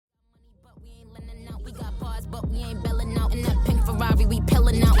But we ain't belling out in that pink Ferrari, we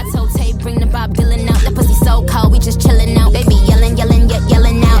pillin' out. I told Tay, bring the Bob Dylan out. That pussy so cold, we just chillin' out. They be yelling, yet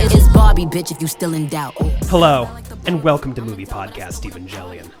yelling out. It's Barbie, bitch, if you still in doubt. Hello, and welcome to Movie Podcast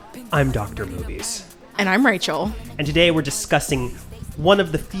Evangelion. I'm Dr. Movies. And I'm Rachel. And today we're discussing one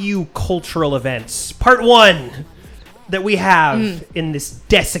of the few cultural events, part one, that we have in this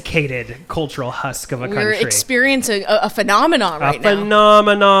desiccated cultural husk of a country. We're experiencing a phenomenon right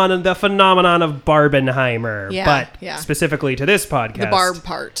now. The phenomenon of Barbenheimer. Yeah, but yeah. specifically to this podcast. The Barb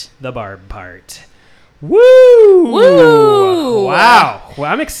part. The Barb part. Woo! Woo! Wow. Well,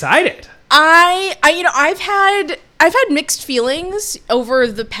 I'm excited. I've had mixed feelings over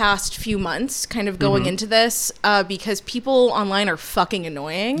the past few months kind of going into this because people online are fucking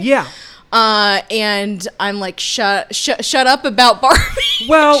annoying. Yeah. And I'm like, shut up about Barbie.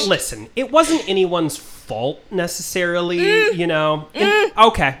 Well, listen, it wasn't anyone's fault necessarily, you know.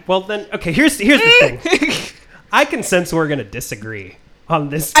 Okay, well then, here's the thing. I can sense we're gonna disagree on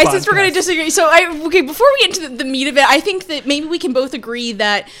this podcast. I sense we're gonna disagree. So before we get into the meat of it, I think that maybe we can both agree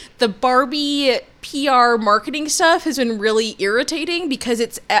that the Barbie PR marketing stuff has been really irritating because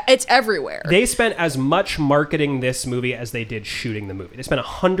it's everywhere. They spent as much marketing this movie as they did shooting the movie. They spent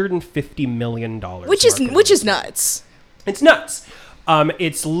 $150 million. Which is nuts. It's nuts.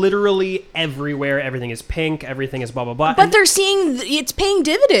 It's literally everywhere. Everything is pink. Everything is blah, blah, blah. But they're seeing it's paying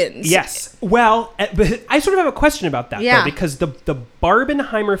dividends. Yes. Well, but I sort of have a question about that, though, because the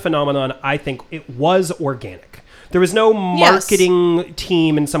Barbenheimer phenomenon, I think it was organic. There was no marketing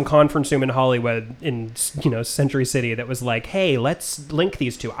team in some conference room in Hollywood in, Century City that was like, hey, let's link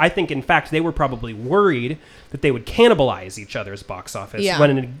these two. I think, in fact, they were probably worried that they would cannibalize each other's box office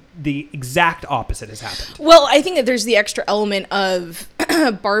when the exact opposite has happened. Well, I think that there's the extra element of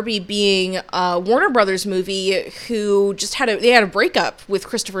Barbie being a Warner Brothers movie who just had a breakup with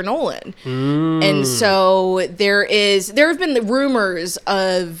Christopher Nolan. And so there have been the rumors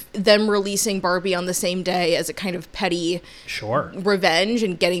of them releasing Barbie on the same day as a kind of petty revenge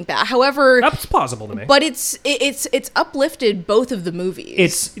and getting back. However, that's plausible to me. But it's uplifted both of the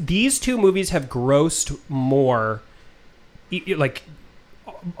movies. These two movies have grossed more like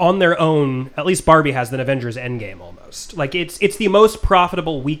on their own, at least Barbie has, than Avengers Endgame almost. Like it's the most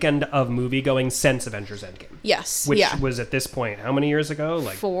profitable weekend of movie going since Avengers Endgame. Yes. Which was at this point how many years ago?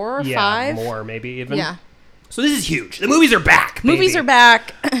 Like 4 or 5? More maybe even. Yeah. So this is huge. The movies are back. Baby. Movies are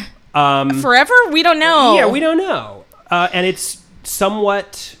back. Forever? We don't know. Yeah, we don't know. And it's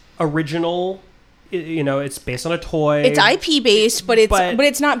somewhat original. It's based on a toy. It's IP based, but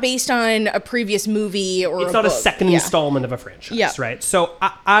it's not based on a previous movie or it's not book. A second installment of a franchise, right? So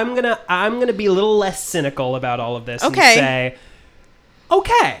I'm gonna be a little less cynical about all of this and say,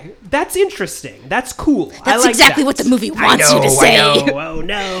 okay, that's interesting. That's cool. That's exactly what the movie wants you to say. I know. Oh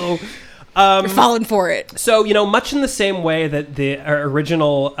no. You're falling for it. So, much in the same way that the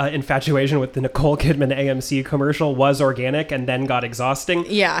original infatuation with the Nicole Kidman AMC commercial was organic and then got exhausting,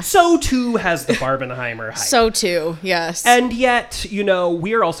 so too has the Barbenheimer hype. So too, yes. And yet,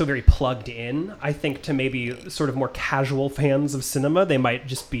 we are also very plugged in, I think, to maybe sort of more casual fans of cinema. They might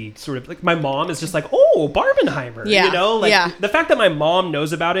just be sort of like, my mom is just like, oh, Barbenheimer, The fact that my mom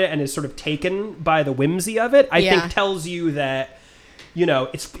knows about it and is sort of taken by the whimsy of it, I think tells you that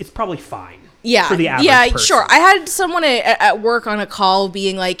it's probably fine for the average person. Sure. I had someone at work on a call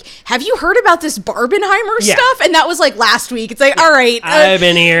being like, have you heard about this Barbenheimer stuff? And that was like last week. It's like, all right. I've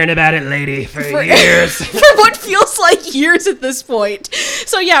been hearing about it, lady, for years. For what feels like years at this point.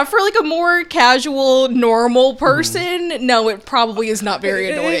 So for like a more casual, normal person, no, it probably is not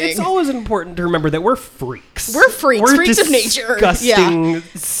very annoying. It's always important to remember that we're freaks. We're freaks of nature. Disgusting,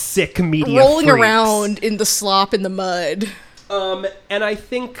 sick media rolling freaks. Around in the slop in the mud. And I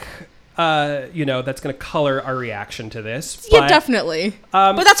think, that's going to color our reaction to this. Yeah, definitely.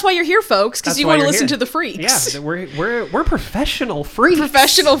 But that's why you're here, folks, because you want to listen to the freaks. Yeah, we're professional freaks.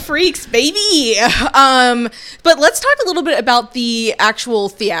 Professional freaks, baby. But let's talk a little bit about the actual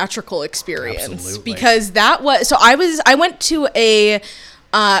theatrical experience. Absolutely. Because that was, so I went to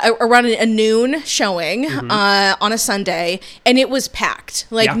around a noon showing on a Sunday, and it was packed.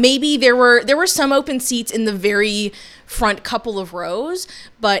 Maybe there were some open seats in the very front couple of rows,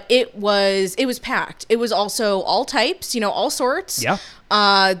 but it was packed. It was also all types, all sorts. Yeah.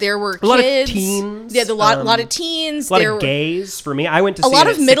 There were kids. A lot of teens. Yeah, a lot of teens. A lot of gays for me. I went to see a lot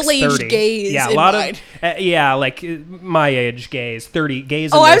it of at middle-aged gays. Yeah, a lot of like my age gays, 30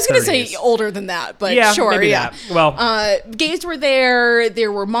 gays. Oh, I was going to say older than that, but sure, maybe that. Well, gays were there.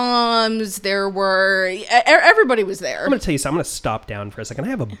 There were moms. There were everybody was there. I'm going to tell you something. I'm going to stop down for a second. I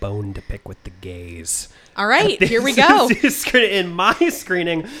have a bone to pick with the gays. All right, here we go. In my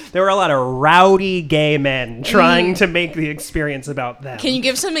screening, there were a lot of rowdy gay men trying to make the experience about them. Can you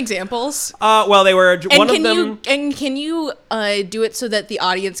give some examples? Well, they were one of them. Can you do it so that the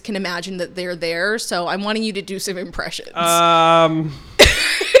audience can imagine that they're there? So I'm wanting you to do some impressions.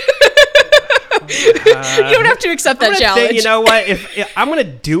 You don't have to accept that challenge. You know what? If I'm going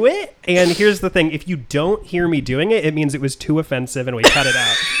to do it, and here's the thing. If you don't hear me doing it, it means it was too offensive and we cut it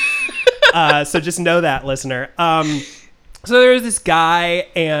out. So just know that, listener. So there was this guy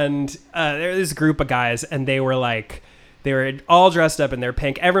and there was this group of guys, and they were all dressed up in their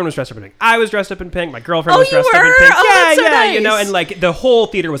pink. Everyone was dressed up in pink. I was dressed up in pink. My girlfriend was dressed up in pink. Oh, yeah, nice. You know, and like the whole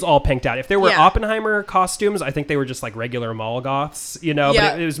theater was all pinked out. If there were Oppenheimer costumes, I think they were just like regular mall goths, you know,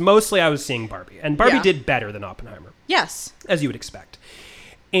 but it was mostly I was seeing Barbie. And Barbie did better than Oppenheimer. Yes. As you would expect.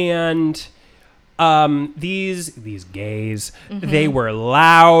 And these gays, they were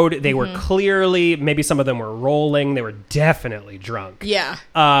loud. They were clearly, maybe some of them were rolling. They were definitely drunk. Yeah.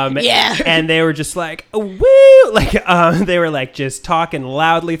 And they were just like, woo! Like, they were like just talking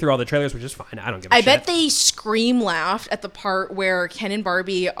loudly through all the trailers, which is fine. I don't give a shit. I bet they scream laughed at the part where Ken and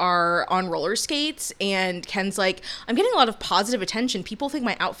Barbie are on roller skates, and Ken's like, I'm getting a lot of positive attention. People think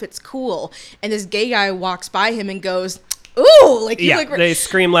my outfit's cool. And this gay guy walks by him and goes, ooh, like they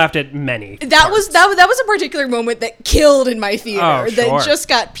scream laughed at many. That was a particular moment that killed in my theater. That just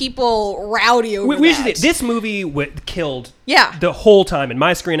got people rowdy over that. This movie killed Yeah. The whole time in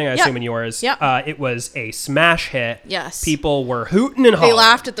my screening, I assume in yours, yeah. It was a smash hit. Yes. People were hooting and hollering. They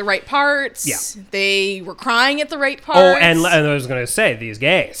laughed at the right parts. Yeah. They were crying at the right parts. Oh, and I was going to say, these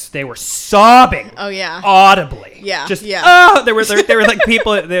gays, they were sobbing. Oh, yeah. Audibly. Yeah. Just, yeah. Oh, there were like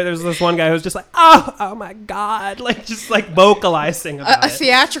people, there was this one guy who was just like, oh my God. Like, just like vocalizing about a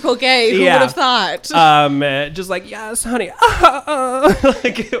theatrical gay, who would have thought? Just like, yes, honey.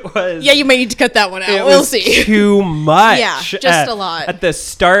 Like it was. Yeah, you may need to cut that one out. We'll see. Too much. Yeah, just a lot. At the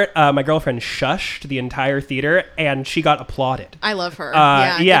start, my girlfriend shushed the entire theater, and she got applauded. I love her.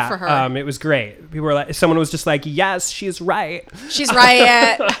 Yeah, good for her. It was great. People were like, someone was just like, yes, she's right. She's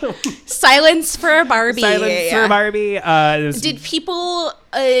right. Silence for Barbie. Silence for Barbie. Did people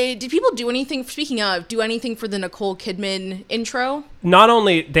do anything? Speaking of, do anything for the Nicole Kidman intro? Not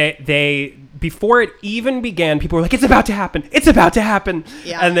only they before it even began, people were like, "It's about to happen! It's about to happen!"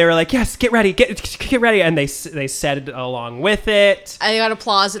 Yeah. And they were like, "Yes, get ready, get ready!" And they said along with it. I got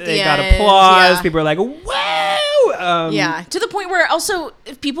applause at the end. They got applause. Yeah. People were like, "Wow!" Yeah, to the point where also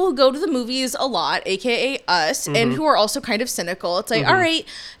people who go to the movies a lot, aka us, and who are also kind of cynical. It's like, all right,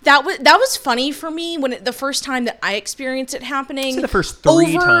 that was funny for me when the first time that I experienced it happening. The first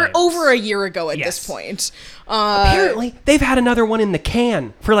three times. Over a year ago at this point. Apparently, they've had another one in the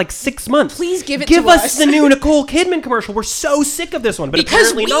can for like 6 months. Please give us the new Nicole Kidman commercial. We're so sick of this one, but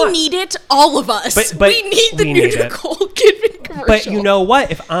because apparently we need it, all of us. But we need the new Nicole Kidman commercial. But you know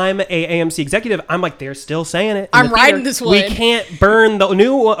what? If I'm a AMC executive, I'm like, they're still saying it. I'm riding this one. We can't burn the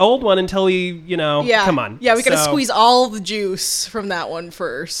old one until we, come on. Yeah, we got to squeeze all the juice from that one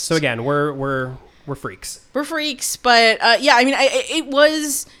first. So again, we're freaks. We're freaks, but yeah, I mean, it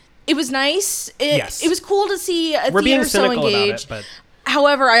was nice. Yes. It was cool to see a We're theater being cynical so engaged. about it, but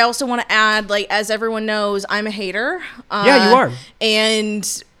however, I also want to add, like, as everyone knows, I'm a hater. Yeah, you are.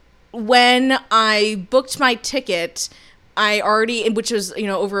 And when I booked my ticket, I already, which was,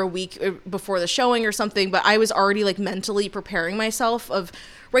 over a week before the showing or something, but I was already, like, mentally preparing myself of,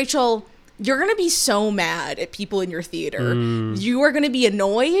 Rachel, you're going to be so mad at people in your theater. You are going to be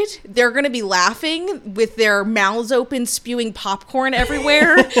annoyed. They're going to be laughing with their mouths open, spewing popcorn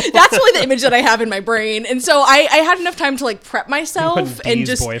everywhere. That's really the image that I have in my brain. And so I had enough time to, like, prep myself and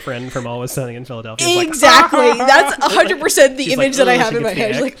just boyfriend from Always Sunny in Philadelphia. Exactly. Like, that's 100% the image that I have in my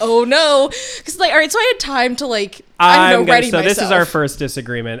head. Like, oh no. Because, like, all right, so I had time to, like, ready myself. This is our first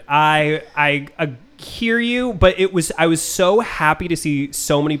disagreement. I hear you, but I was so happy to see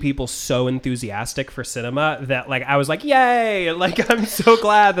so many people so enthusiastic for cinema that, like, I was like, yay, like, I'm so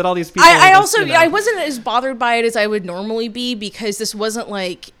glad that all these people I wasn't as bothered by it as I would normally be, because this wasn't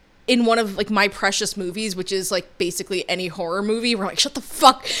like in one of, like, my precious movies, which is, like, basically any horror movie. We're like, shut the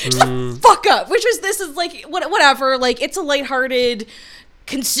fuck up, this is like whatever, like, it's a lighthearted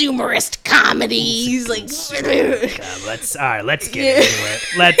consumerist comedies. Like, let's get into it.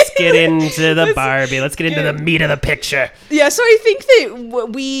 Let's get into the Barbie. Let's get into the meat of the picture. Yeah, so I think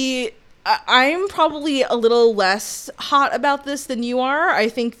that I'm probably a little less hot about this than you are. I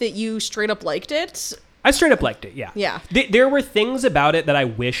think that you straight up liked it. I straight up liked it, yeah. Yeah. There were things about it that I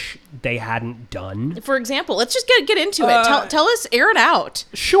wish they hadn't done. For example, let's just get into it. Tell us, air it out.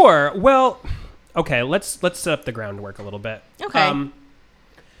 Sure. Well, okay, let's set up the groundwork a little bit. Okay.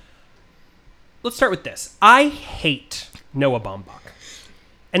 let's start with this. I hate Noah Baumbach.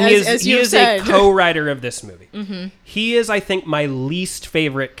 And he is a co-writer of this movie. Mm-hmm. He is, I think, my least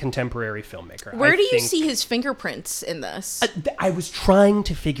favorite contemporary filmmaker. Where do you see his fingerprints in this? I was trying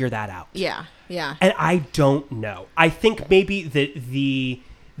to figure that out. Yeah. And I don't know. I think maybe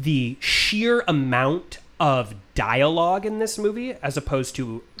the sheer amount of dialogue in this movie, as opposed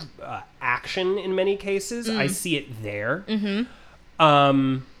to action in many cases, I see it there.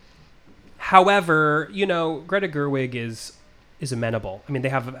 Mm-hmm. However, Greta Gerwig is amenable. I mean, they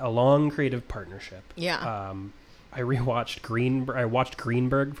have a long creative partnership. Yeah. I watched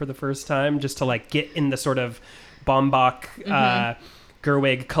Greenberg for the first time just to get in the sort of Baumbach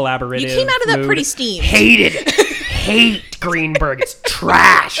Gerwig collaborative. You came out of that mood. pretty steamed. Hated it. Hate Greenberg. It's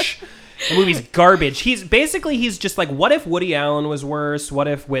trash. The movie's garbage. He's just what if Woody Allen was worse? What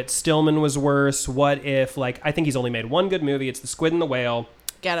if Whit Stillman was worse? What if I think he's only made one good movie. It's The Squid and the Whale.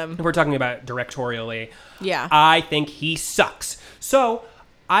 Get him. If we're talking about directorially. Yeah. I think he sucks. So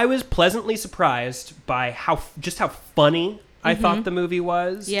I was pleasantly surprised by how funny I thought the movie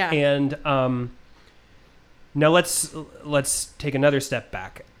was. Yeah. And now let's take another step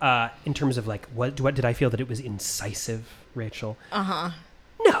back. In terms of what did I feel that it was incisive, Rachel?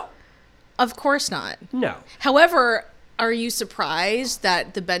 No. Of course not. No. However, are you surprised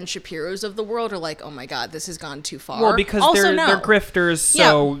that the Ben Shapiros of the world are like, oh my God, this has gone too far? Well, because they're grifters,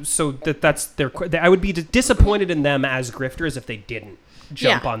 so that's their. I would be disappointed in them as grifters if they didn't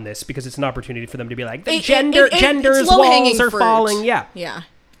jump on this, because it's an opportunity for them to be like, the gender's walls are falling. Yeah.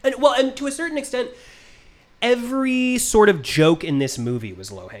 And to a certain extent, every sort of joke in this movie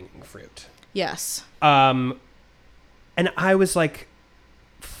was low-hanging fruit. Yes. And I was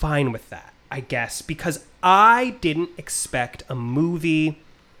fine with that, I guess, because I didn't expect a movie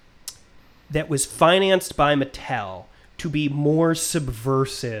that was financed by Mattel to be more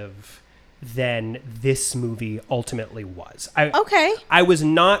subversive than this movie ultimately was. I was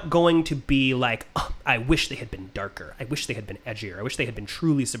not going to be I wish they had been darker. I wish they had been edgier. I wish they had been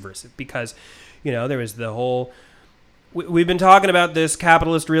truly subversive, because, there was the whole... We've been talking about this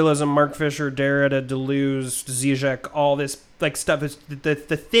capitalist realism, Mark Fisher, Derrida, Deleuze, Zizek, all this stuff. Is the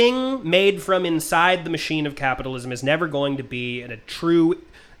thing made from inside the machine of capitalism is never going to be a true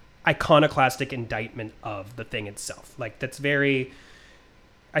iconoclastic indictment of the thing itself. That's very,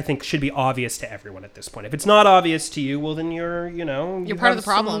 I think, should be obvious to everyone at this point. If it's not obvious to you, well, then you're part of the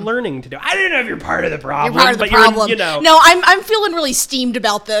problem. Learning to do. I don't know if you're part of the problem. You're part of the problem. No, I'm feeling really steamed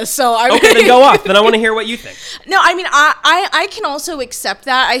about this. So okay, then go off. Then I want to hear what you think. No, I mean, I can also accept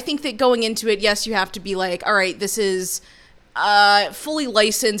that. I think that going into it, yes, you have to be all right, this is fully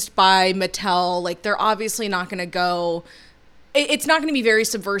licensed by Mattel. They're obviously not going to go... It's not going to be very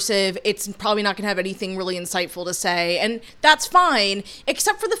subversive. It's probably not going to have anything really insightful to say. And that's fine,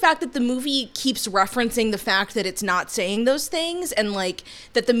 except for the fact that the movie keeps referencing the fact that it's not saying those things, and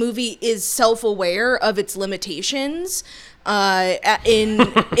that the movie is self-aware of its limitations in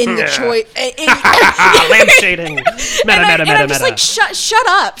the choice. Lampshading. And I'm just shut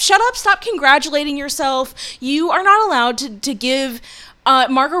up. Stop congratulating yourself. You are not allowed to give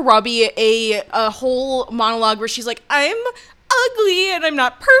Margot Robbie a whole monologue where she's like, I'm ugly and I'm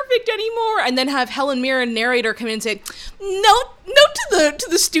not perfect anymore, and then have Helen Mirren, narrator, come in and say, note to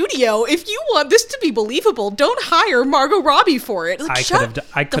the studio, if you want this to be believable, don't hire Margot Robbie for it. I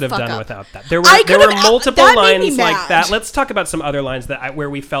could have done without that. There were multiple lines like that. Let's talk about some other lines where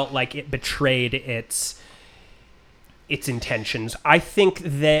we felt like it betrayed its intentions. I think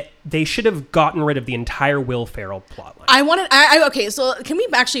that they should have gotten rid of the entire Will Ferrell plotline. Okay, so can we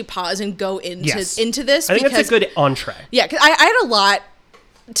actually pause and go into this? I think that's a good entree. Yeah, because I had a lot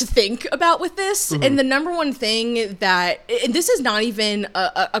to think about with this, and the number one thing that, and this is not even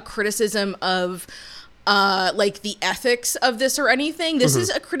a criticism of the ethics of this or anything. This is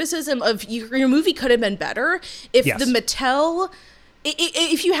a criticism of your movie could have been better if the Mattel...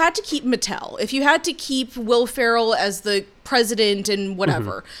 If you had to keep Mattel, if you had to keep Will Ferrell as the president and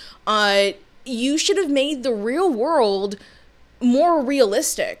whatever, you should have made the real world more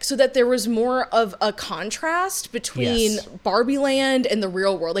realistic so that there was more of a contrast between Barbie Land and the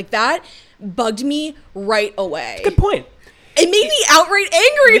real world. That bugged me right away. Good point. It made me outright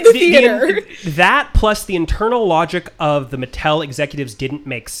angry in the theater. That plus the internal logic of the Mattel executives didn't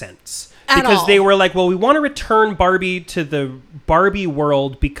make sense. Because they were like, well, we want to return Barbie to the Barbie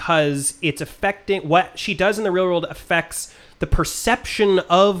world because it's affecting what she does in the real world affects the perception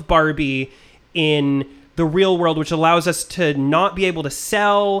of Barbie in the real world, which allows us to not be able to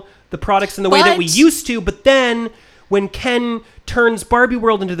sell the products in the way that we used to. But then when Ken turns Barbie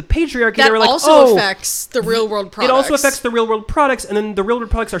World into the patriarchy, that they were like, also affects the real world products. It also affects the real world products, and then the real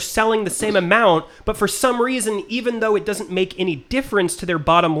world products are selling the same amount, but for some reason, even though it doesn't make any difference to their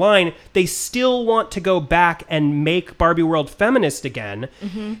bottom line, they still want to go back and make Barbie World feminist again.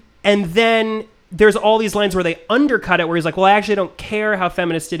 Mm-hmm. And then there's all these lines where they undercut it, where he's like, well, I actually don't care how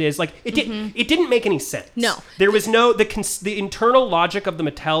feminist it is. Like, it didn't make any sense. No. There was the internal logic of the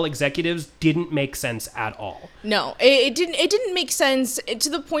Mattel executives didn't make sense at all. No, it didn't make sense to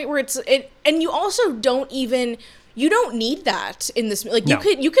the point where and you also don't need that in this. Like, No.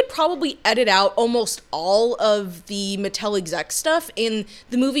 you could probably edit out almost all of the Mattel exec stuff, and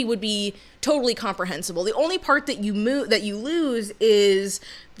the movie would be totally comprehensible. The only part that you lose is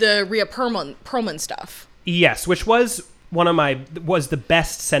the Rhea Perlman stuff. Yes, which was the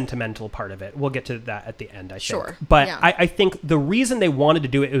best sentimental part of it. We'll get to that at the end, I think. Sure. But yeah. I think the reason they wanted to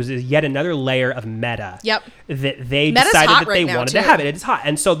do it was yet another layer of meta. Yep. That they Meta's decided hot that they right now, wanted too. to have it. It's hot.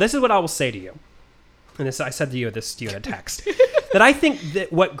 And so this is what I will say to you. And I said to you this in a text. That I think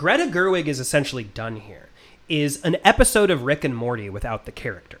that what Greta Gerwig has essentially done here is an episode of Rick and Morty without the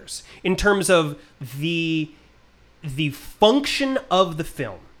characters. In terms of the function of the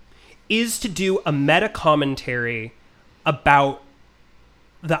film is to do a meta commentary about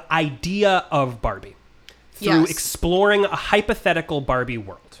the idea of Barbie through exploring a hypothetical Barbie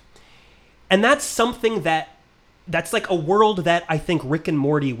world. And that's something that's like a world that I think Rick and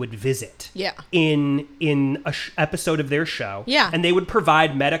Morty would visit in a episode of their show. Yeah. And they would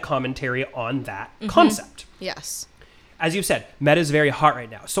provide meta commentary on that concept. Yes. As you said, meta is very hot right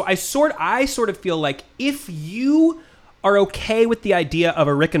now. So I sort of feel like if you are okay with the idea of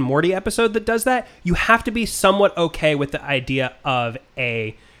a Rick and Morty episode that does that, you have to be somewhat okay with the idea of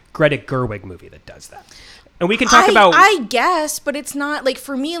a Greta Gerwig movie that does that. And we can talk about... I guess, but it's not, like,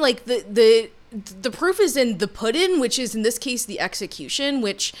 for me, like, the proof is in the pudding, which is, in this case, the execution,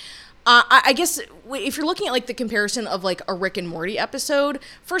 which... I guess if you're looking at, like, the comparison of, like, a Rick and Morty episode,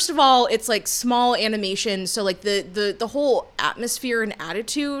 first of all, it's, like, small animation, so, like, the whole atmosphere and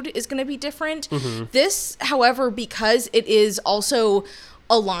attitude is going to be different. Mm-hmm. This, however, because it is also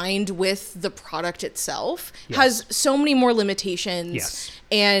aligned with the product itself, has so many more limitations. Yes.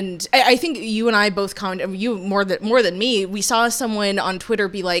 And I think you and I both commented, you more than me, we saw someone on Twitter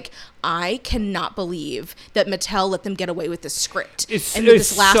be like, I cannot believe that Mattel let them get away with this script.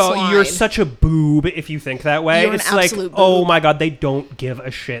 This last line. You're such a boob if you think that way. You're it's an like, absolute boob. Oh my God, they don't give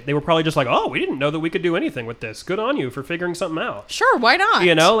a shit. They were probably just like, oh, we didn't know that we could do anything with this. Good on you for figuring something out. Sure, why not?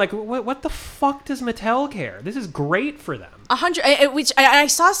 You know, like, what the fuck does Mattel care? This is great for them. 100, which I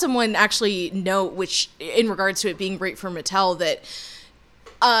saw someone actually note, which in regards to it being great for Mattel, that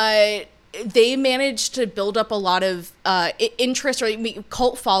they managed to build up a lot of interest or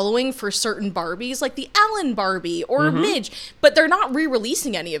cult following for certain Barbies, like the Alan Barbie or Midge, but they're not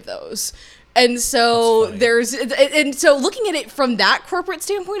re-releasing any of those. And so so looking at it from that corporate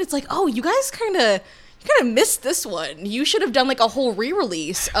standpoint, it's like, oh, you guys kind of missed this one. You should have done like a whole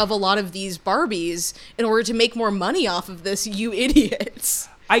re-release of a lot of these Barbies in order to make more money off of this, you idiots.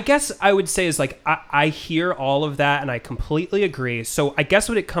 I guess I would say is like, I hear all of that and I completely agree. So I guess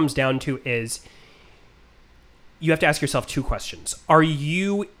what it comes down to is you have to ask yourself two questions. Are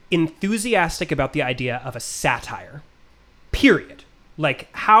you enthusiastic about the idea of a satire? Period. Like,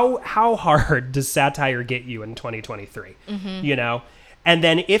 how hard does satire get you in 2023? Mm-hmm. You know? And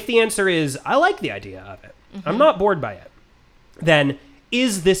then if the answer is, I like the idea of it, I'm not bored by it, then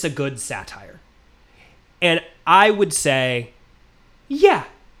is this a good satire? And I would say, yeah,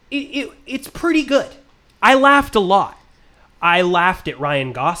 it's pretty good. I laughed a lot. I laughed at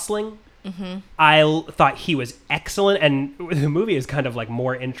Ryan Gosling. Mm-hmm. I thought he was excellent, and the movie is kind of like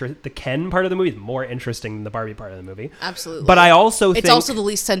the Ken part of the movie is more interesting than the Barbie part of the movie. Absolutely. But I also think... It's also the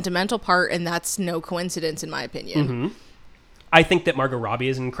least sentimental part, and that's no coincidence in my opinion. Mm-hmm. I think that Margot Robbie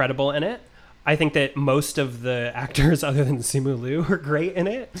is incredible in it. I think that most of the actors other than Simu Liu are great in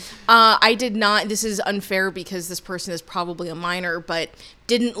it. I did not. This is unfair because this person is probably a minor, but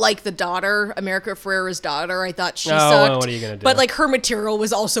didn't like the daughter, America Ferrera's daughter. I thought she sucked. Well, what are you going to do? But like her material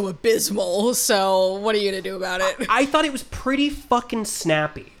was also abysmal. So what are you going to do about it? I thought it was pretty fucking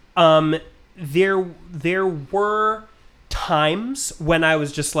snappy. There were times when I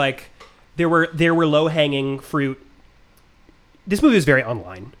was just like, there were low-hanging fruit. This movie is very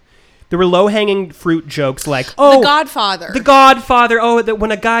online. There were low-hanging fruit jokes like, oh... The Godfather. The Godfather. Oh, when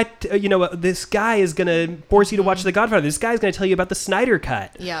a guy, this guy is going to force you to watch The Godfather. This guy's going to tell you about the Snyder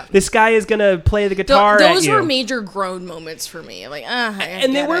Cut. Yeah. This guy is going to play the guitar at you. Those were major groan moments for me. Like,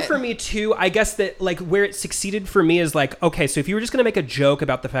 and they were for me, too. I guess that, like, where it succeeded for me is, like, okay, so if you were just going to make a joke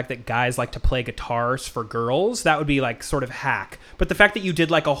about the fact that guys like to play guitars for girls, that would be, like, sort of hack. But the fact that you did,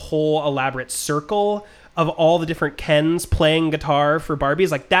 like, a whole elaborate circle of all the different Kens playing guitar for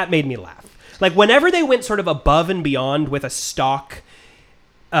Barbies, like, that made me laugh. Like, whenever they went sort of above and beyond with a stock,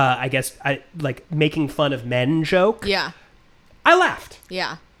 making fun of men joke, yeah, I laughed.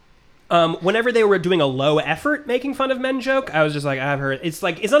 Yeah. Whenever they were doing a low effort making fun of men joke, I was just like, I've heard. It's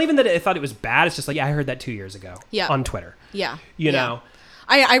like, it's not even that I thought it was bad. It's just like, yeah, I heard that 2 years ago on Twitter. Yeah. You know?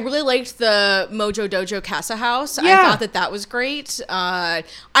 I really liked the Mojo Dojo Casa House. Yeah. I thought that was great. I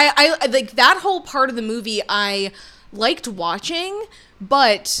like that whole part of the movie I liked watching,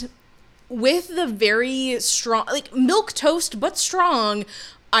 but with the very strong, like, milquetoast but strong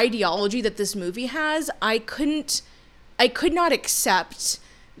ideology that this movie has, I could not accept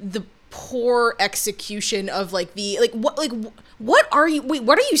the poor execution of what are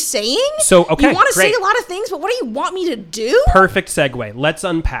you saying? So, okay, you want to great. say a lot of things, but what do you want me to do? Perfect segue. Let's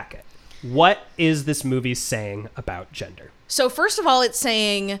unpack it. What is this movie saying about gender? So first of all, it's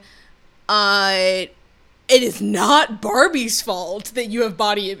saying it is not Barbie's fault that you have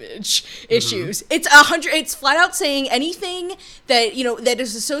body image issues. It's flat out saying anything that, that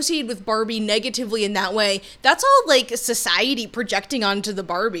is associated with Barbie negatively in that way, that's all like society projecting onto the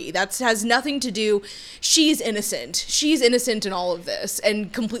Barbie. That has nothing to do. She's innocent. She's innocent in all of this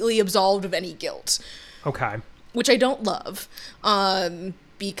and completely absolved of any guilt. Okay. Which I don't love.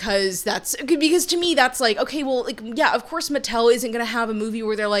 Because to me that's like, okay, well, like, yeah, of course Mattel isn't going to have a movie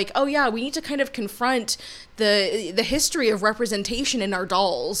where they're like, oh yeah, we need to kind of confront the history of representation in our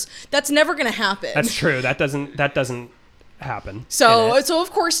dolls. That's never going to happen. That's true. That doesn't happen. So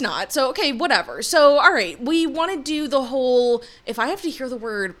of course not. So, okay, whatever. So, all right, we want to do the whole, if I have to hear the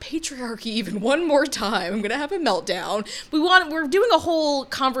word patriarchy even one more time, I'm going to have a meltdown. We're doing a whole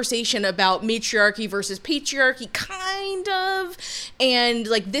conversation about matriarchy versus patriarchy, kind of. And,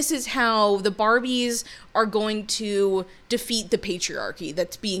 like, this is how the Barbies are going to defeat the patriarchy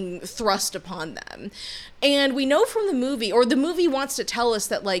that's being thrust upon them. And we know from the movie, or the movie wants to tell us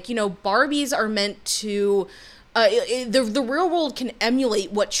that, like, Barbies are meant to... the real world can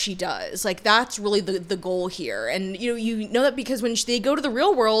emulate what she does. Like, that's really the goal here. And you know that because when they go to the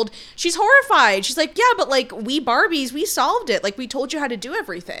real world, she's horrified. She's like, yeah, but like, we Barbies, we solved it. Like, we told you how to do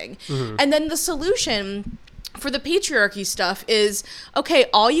everything. Mm-hmm. And then the solution for the patriarchy stuff is, okay,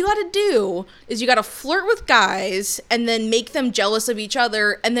 all you gotta do is you gotta flirt with guys and then make them jealous of each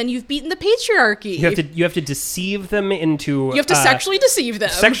other, and then you've beaten the patriarchy. You have to deceive them into... You have to sexually deceive them.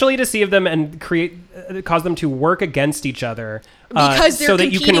 Sexually deceive them and cause them to work against each other. Because they're so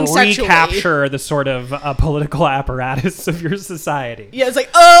that you can sexually recapture the sort of political apparatus of your society. Yeah, it's like,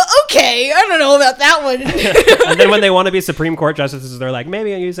 okay, I don't know about that one. And then when they want to be Supreme Court justices, they're like,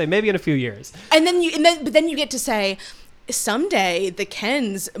 maybe in a few years. And then you get to say, someday the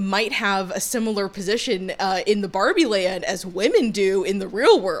Kens might have a similar position in the Barbie land as women do in the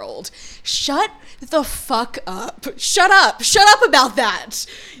real world. Shut the fuck up. Shut up about that.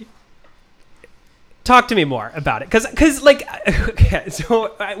 Talk to me more about it. Because like, okay,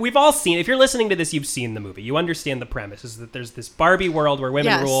 so we've all seen, if you're listening to this, you've seen the movie. You understand the premise is that there's this Barbie world where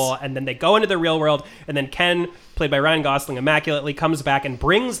women rule, and then they go into the real world, and then Ken, played by Ryan Gosling immaculately, comes back and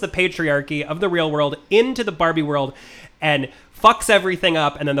brings the patriarchy of the real world into the Barbie world and fucks everything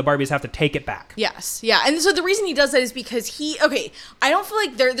up, and then the Barbies have to take it back. Yes, yeah. And so the reason he does that is because I don't feel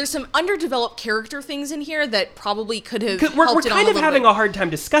like there's some underdeveloped character things in here that probably could have helped we're kind of having a hard time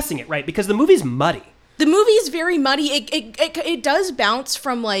discussing it, right? Because the movie's muddy. The movie's very muddy. It does bounce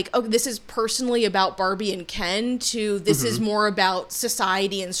from like, oh, this is personally about Barbie and Ken to this is more about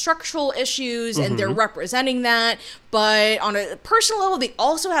society and structural issues, and they're representing that. But on a personal level, they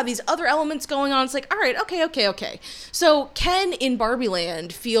also have these other elements going on. It's like, all right, okay. So Ken in Barbie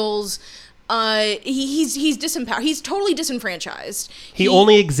Land feels... he's disempowered. He's totally disenfranchised. He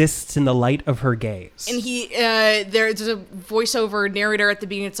only exists in the light of her gaze. And there's a voiceover narrator at the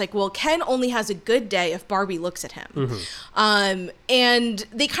beginning. It's like, well, Ken only has a good day if Barbie looks at him. And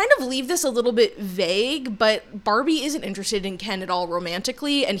they kind of leave this a little bit vague, but Barbie isn't interested in Ken at all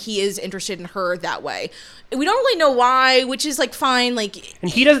romantically, and he is interested in her that way. We don't really know why, which is like fine. Like,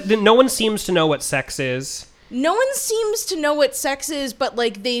 and no one seems to know what sex is. No one seems to know what sex is, but,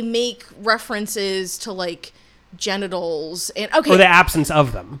 like, they make references to, like, genitals and... Okay. Or the absence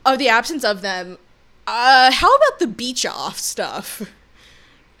of them. Oh, the absence of them. How about the beach off stuff?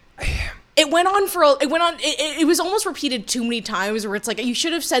 It went on. It was almost repeated too many times where it's like, you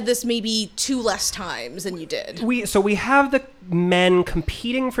should have said this maybe 2 less times than you did. We have the men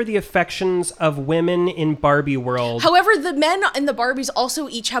competing for the affections of women in Barbie world. However, the men in the Barbies also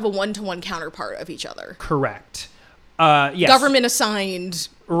each have a 1-to-1 counterpart of each other. Correct. Yes. Government assigned.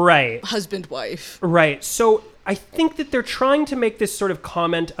 Right. Husband, wife. Right. So I think that they're trying to make this sort of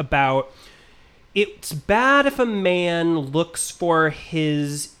comment about it's bad if a man looks for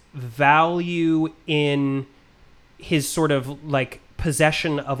his value in his sort of like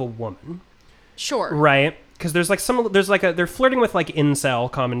possession of a woman. Sure. Right? Because there's they're flirting with like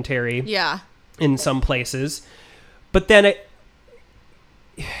incel commentary. Yeah. In some places. But then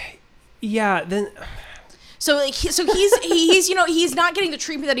So he's he's not getting the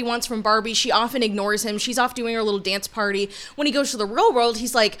treatment that he wants from Barbie. She often ignores him. She's off doing her little dance party. When he goes to the real world,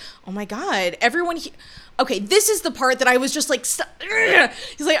 he's like, oh my God, everyone okay, this is the part that I was just like,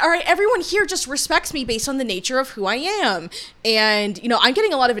 he's like, all right, everyone here just respects me based on the nature of who I am. And, I'm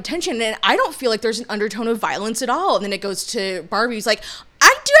getting a lot of attention and I don't feel like there's an undertone of violence at all. And then it goes to Barbie. He's like,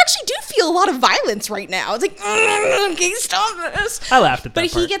 I actually do feel a lot of violence right now. It's like, can you stop this? I laughed at that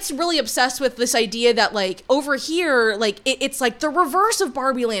But he gets really obsessed with this idea that, like, over here, like, it's like the reverse of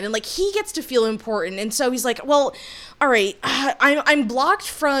Barbie Land. And, like, he gets to feel important. And so he's like, well, all right, I'm blocked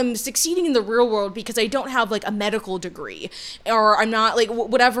from succeeding in the real world because I don't have, like, a medical degree. Or I'm not, like,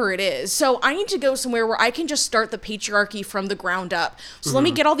 whatever it is. So I need to go somewhere where I can just start the patriarchy from the ground up. So let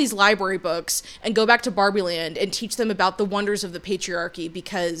me get all these library books and go back to Barbie Land and teach them about the wonders of the patriarchy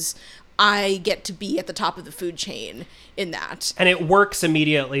because I get to be at the top of the food chain in that. And it works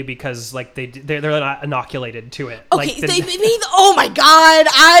immediately because like they're not inoculated to it. Okay, like, oh my God.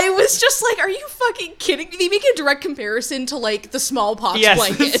 I was just like, are you fucking kidding me? They make a direct comparison to like the smallpox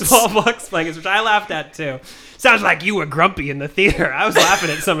blankets. The smallpox blankets, which I laughed at too. Sounds like you were grumpy in the theater. I was laughing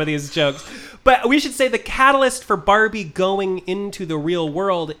at some of these jokes. But we should say the catalyst for Barbie going into the real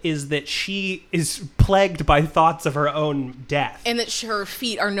world is that she is plagued by thoughts of her own death. And that her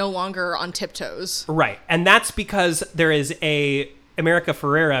feet are no longer on tiptoes. Right. And that's because there is a America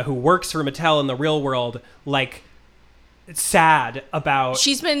Ferrera who works for Mattel in the real world, like, sad about...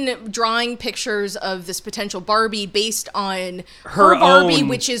 She's been drawing pictures of this potential Barbie based on her Barbie,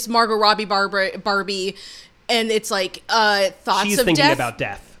 which is Margot Robbie Barbie. And it's like thoughts she's of thinking death. About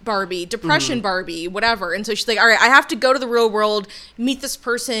death. Barbie, depression Barbie, whatever. And so she's like, all right, I have to go to the real world, meet this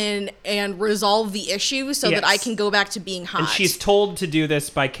person, and resolve the issue so that I can go back to being hot. And she's told to do this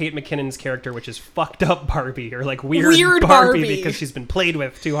by Kate McKinnon's character, which is fucked up Barbie, or like weird Barbie, because she's been played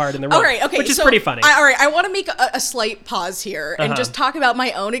with too hard in the real world. Okay, which is pretty funny. All right, I want to make a slight pause here and just talk about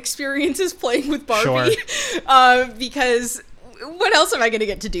my own experiences playing with Barbie. Sure. Because... when else am I going to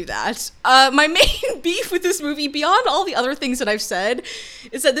get to do that? My main beef with this movie, beyond all the other things that I've said,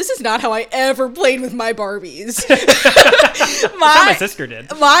 is that this is not how I ever played with my Barbies. That's how my sister did.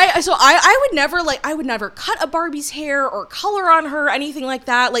 I would never cut a Barbie's hair or color on her, anything like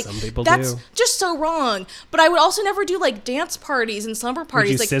that. Like, some people that's do. Just so wrong. But I would also never do like dance parties and slumber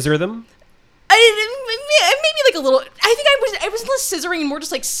parties. Would you scissor them? Maybe like a little. I think I was less scissoring and more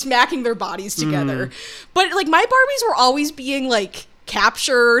just like smacking their bodies together. But like my Barbies were always being like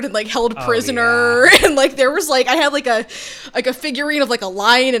captured and like held prisoner, and like there was like I had like a figurine of like a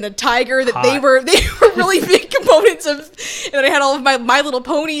lion and a tiger that they were really big components of, and then I had all of my Little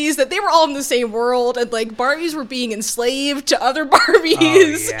Ponies that they were all in the same world, and like Barbies were being enslaved to other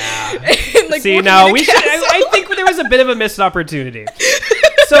Barbies. And, like, see, now we should. I think there was a bit of a missed opportunity.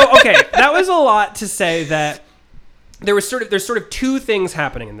 So, okay, that was a lot to say that there's sort of two things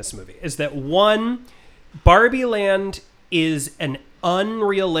happening in this movie. Is that one, Barbie Land is an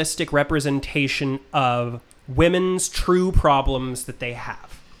unrealistic representation of women's true problems that they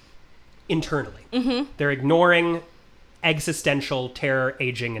have internally. They're ignoring existential terror,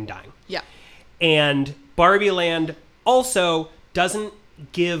 aging, and dying. Yeah. And Barbie Land also doesn't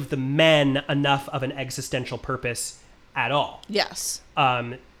give the men enough of an existential purpose at all. Yes.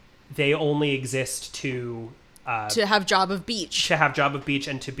 They only exist to have job of beach. To have job of beach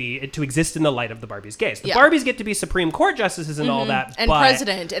and to exist in the light of the Barbies' gaze. The Barbies get to be Supreme Court justices and all that. And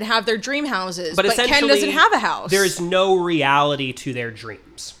president and have their dream houses. But Ken doesn't have a house. There is no reality to their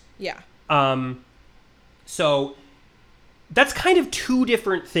dreams. Yeah. So that's kind of two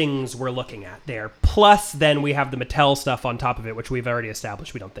different things we're looking at there. Plus, then we have the Mattel stuff on top of it, which we've already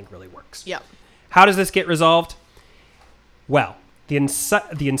established we don't think really works. Yep. How does this get resolved? Well, the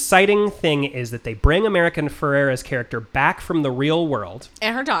inciting thing is that they bring America Ferrera's character back from the real world.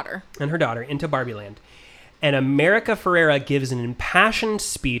 And her daughter. Into Barbie Land. And America Ferrera gives an impassioned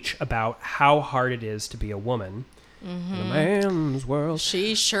speech about how hard it is to be a woman. in a man's world.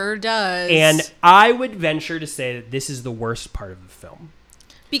 She sure does. And I would venture to say that this is the worst part of the film.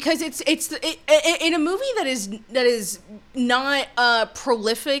 Because it's in a movie that is not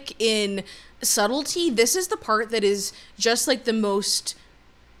prolific in subtlety. This is the part that is just like the most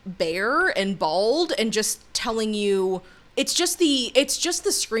bare and bald and just telling you. It's just the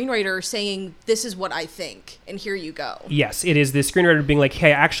screenwriter saying, this is what I think, and here you go. Yes, it is the screenwriter being like,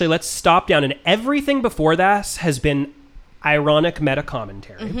 hey, actually, let's stop down. And everything before this has been ironic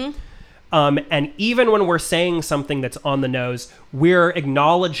meta-commentary. Mm-hmm. And even when we're saying something that's on the nose, we're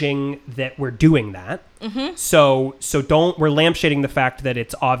acknowledging that we're doing that. Mm-hmm. So we're lampshading the fact that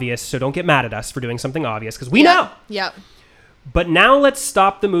it's obvious, so don't get mad at us for doing something obvious, because we know. Yep. But now let's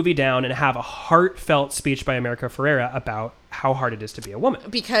stop the movie down and have a heartfelt speech by America Ferrera about how hard it is to be a woman.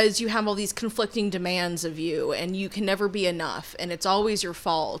 Because you have all these conflicting demands of you, and you can never be enough, and it's always your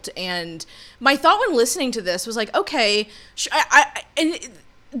fault. And my thought when listening to this was like, okay,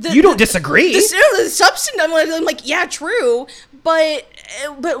 you don't disagree. The substance, I'm like, yeah, true. But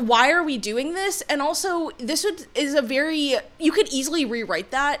why are we doing this? And also, is a very, you could easily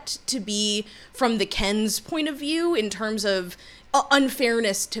rewrite that to be from the Ken's point of view in terms of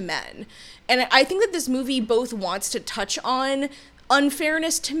unfairness to men. And I think that this movie both wants to touch on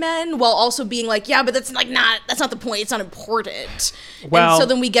unfairness to men while also being like, yeah, but that's not the point. It's not important. Well, and so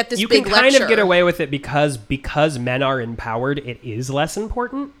then we get this big lecture. You can kind of get away with it because men are empowered. It is less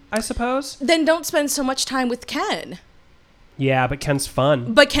important, I suppose. Then don't spend so much time with Ken. Yeah, but Ken's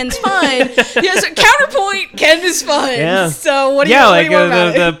fun. Yes, counterpoint, Ken is fun. Yeah. So what do you want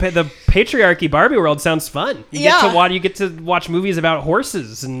about it? The patriarchy Barbie world sounds fun. You get to watch movies about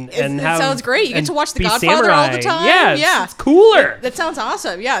horses and it have, sounds great. You get to watch The Godfather samurai. all the time. Yeah, it's cooler. That sounds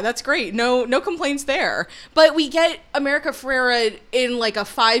awesome. Yeah, that's great. No complaints there. But we get America Ferrera in like a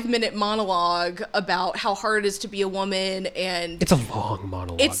 5-minute monologue about how hard it is to be a woman, and it's a long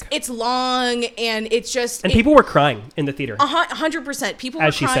monologue. It's long, and it's just people were crying in the theater. 100%. People were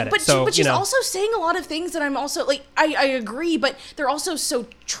as she crying, said it. but she's also saying a lot of things that I'm also like, I agree, but they're also so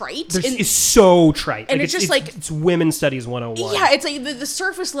trite. It's so trite. And it's women's studies 101. Yeah, it's like the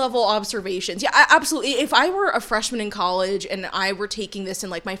surface level observations. Yeah, absolutely. If I were a freshman in college and I were taking this in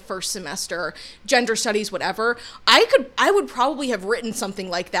like my first semester, gender studies, whatever, I would probably have written something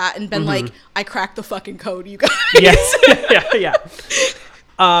like that and been like, I cracked the fucking code, you guys. Yes.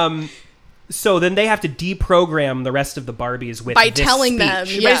 yeah. So then they have to deprogram the rest of the Barbies with by this telling speech. them,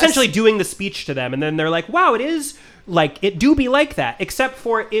 yes. By essentially doing the speech to them, and then they're like, "Wow, it is like it do be like that." Except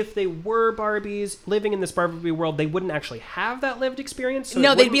for if they were Barbies living in this Barbie world, they wouldn't actually have that lived experience. So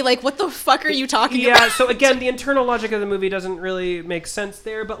no, they'd be like, "What the fuck are you talking about?" Yeah. So again, the internal logic of the movie doesn't really make sense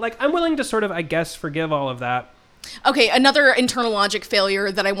there. But like, I'm willing to sort of, I guess, forgive all of that. Okay, another internal logic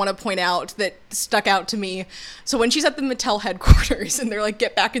failure that I want to point out that stuck out to me. So when she's at the Mattel headquarters and they're like,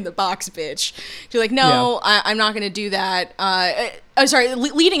 "Get back in the box, bitch." She's like, "No, yeah. I'm not going to do that." Sorry,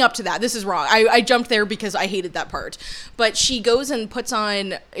 leading up to that, this is wrong. I jumped there because I hated that part. But she goes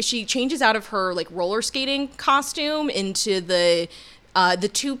and she changes out of her like roller skating costume into the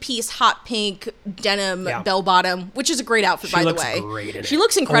 2-piece hot pink denim bell bottom, which is a great outfit, by the way. She looks great in it. She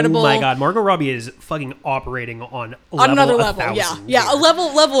looks incredible. Oh my god, Margot Robbie is fucking operating on another level. 1,000. Yeah, a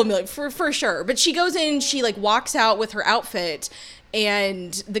level a million for sure. But she goes in, she like walks out with her outfit,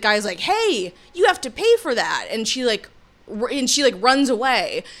 and the guy's like, "Hey, you have to pay for that," and she runs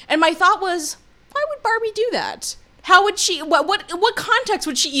away. And my thought was, why would Barbie do that? How would she? What context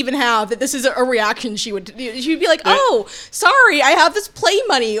would she even have that this is a reaction she would? She'd be like, "Oh, sorry, I have this play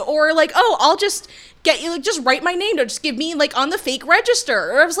money," or like, "Oh, I'll just get you, like, just write my name to just give me like on the fake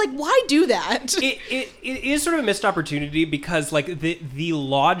register." Or I was like, why do that? It is sort of a missed opportunity because like the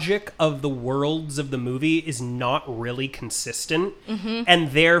logic of the worlds of the movie is not really consistent,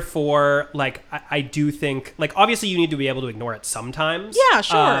 and therefore like I do think like obviously you need to be able to ignore it sometimes. Yeah,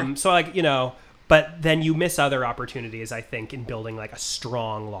 sure. So like but then you miss other opportunities, I think, in building like a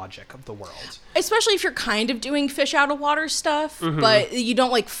strong logic of the world. Especially if you're kind of doing fish out of water stuff, but you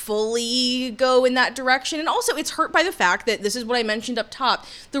don't like fully go in that direction. And also it's hurt by the fact that this is what I mentioned up top.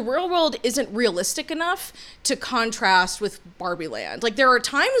 The real world isn't realistic enough to contrast with Barbie Land. Like there are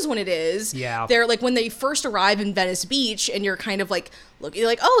times when it is. Yeah. They're like when they first arrive in Venice Beach and you're kind of like, look, you're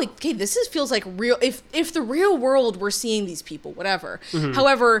like, oh, okay, this feels like real. If the real world we're seeing these people, whatever.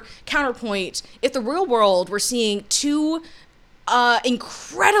 However, counterpoint, if the real world we're seeing two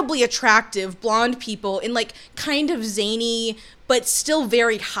incredibly attractive blonde people in like kind of zany but still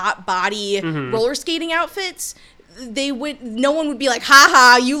very hot body roller skating outfits, no one would be like,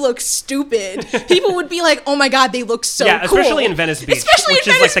 haha, you look stupid. People would be like, oh my God, they look so cool. Especially in Venice Beach, which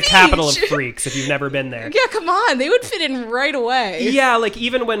is like the capital of freaks if you've never been there. Yeah, come on. They would fit in right away. Yeah, like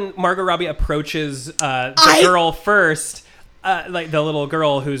even when Margot Robbie approaches the girl first, like the little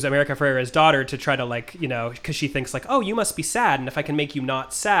girl who's America Ferrera's daughter, to try to like, because she thinks like, oh, you must be sad. And if I can make you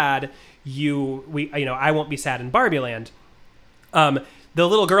not sad, I won't be sad in Barbie Land. The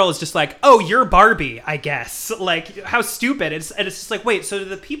little girl is just like, oh, you're Barbie, I guess. Like, how stupid. And it's just like, wait, so do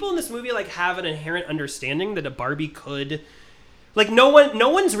the people in this movie, like, have an inherent understanding that a Barbie could... Like, no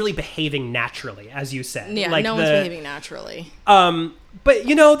one's really behaving naturally, as you said. Yeah, like no one's behaving naturally. But,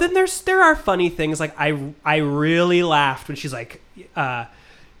 then there are funny things. Like, I really laughed when she's like...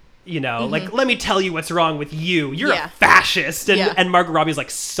 like, let me tell you what's wrong with you. You're a fascist. And Margot Robbie's like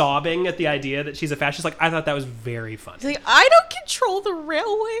sobbing at the idea that she's a fascist. Like, I thought that was very funny. Like, I don't control the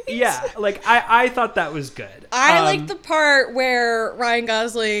railways. Yeah, like, I thought that was good. I like the part where Ryan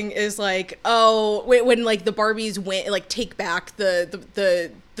Gosling is like, oh, when like the Barbies take back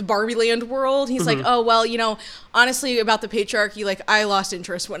the Barbie Land world. He's like, oh, well, honestly, about the patriarchy, like, I lost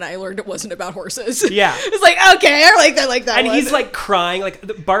interest when I learned it wasn't about horses. Yeah. It's like, okay, I like that and one. he's like crying.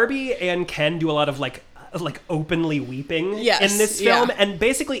 Like, Barbie and Ken do a lot of like openly weeping in this film. Yeah. And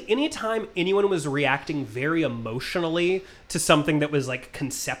basically anytime anyone was reacting very emotionally to something that was like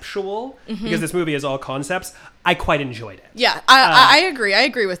conceptual, because this movie is all concepts, I quite enjoyed it. Yeah, I agree. I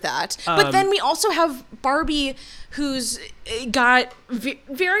agree with that. But then we also have Barbie, who's got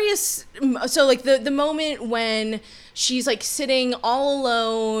various... So, like, the moment when she's, like, sitting all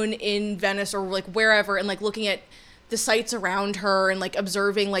alone in Venice or, like, wherever and, like, looking at the sights around her and, like,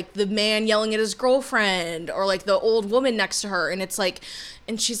 observing, like, the man yelling at his girlfriend or, like, the old woman next to her. And it's, like...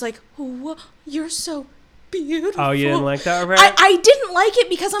 And she's like, oh, you're so... beautiful. Oh, you didn't like that, right? I didn't like it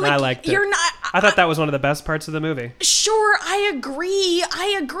because I'm like, I liked it. You're not... I thought that was one of the best parts of the movie. Sure, I agree.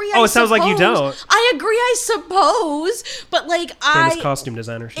 Oh, it sounds like you don't. I agree, I suppose. But, like, famous costume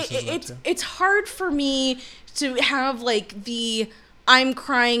designer. It's hard for me to have, like, the... I'm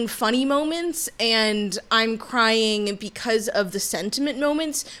crying funny moments and I'm crying because of the sentiment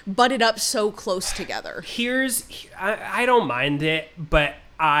moments butted up so close together. I don't mind it, but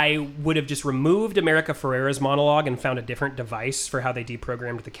I would have just removed America Ferrera's monologue and found a different device for how they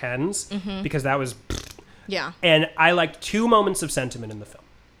deprogrammed the Kens, because that was... Yeah. And I liked two moments of sentiment in the film.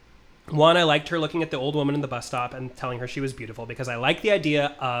 One, I liked her looking at the old woman in the bus stop and telling her she was beautiful, because I like the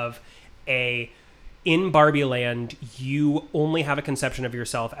idea of in Barbie Land, you only have a conception of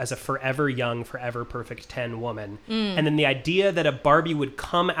yourself as a forever young, forever perfect 10 woman. And then the idea that a Barbie would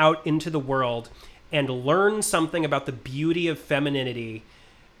come out into the world and learn something about the beauty of femininity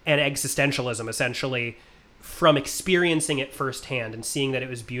and existentialism, essentially, from experiencing it firsthand and seeing that it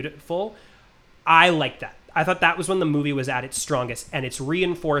was beautiful. I like that. I thought that was when the movie was at its strongest, and it's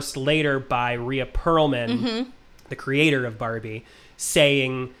reinforced later by Rhea Perlman, the creator of Barbie,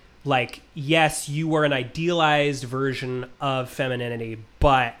 saying, like, yes, you were an idealized version of femininity,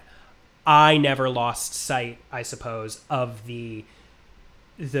 but I never lost sight, I suppose, of the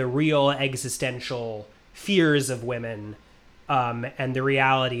real existential fears of women, and the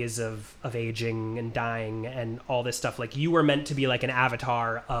realities of aging and dying and all this stuff. Like, you were meant to be like an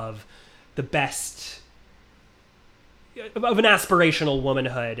avatar of the best... of an aspirational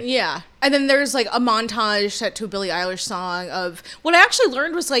womanhood. Yeah. And then there's like a montage set to a Billie Eilish song of... What I actually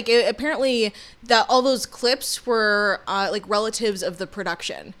learned was like, apparently that all those clips were like relatives of the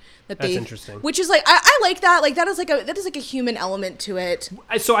production. That's interesting. Which is like, I like that. Like, that is like a human element to it.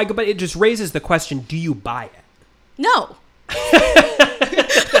 But it just raises the question, do you buy it? No.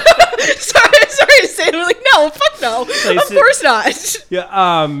 sorry to say it. I'm like, no, fuck no. Of course not.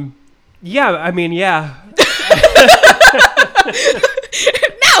 Yeah. Yeah, I mean, yeah.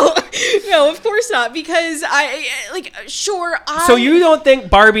 No, of course not, because So you don't think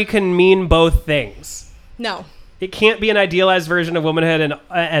Barbie can mean both things? No. It can't be an idealized version of womanhood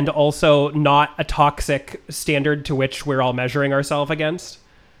and also not a toxic standard to which we're all measuring ourselves against?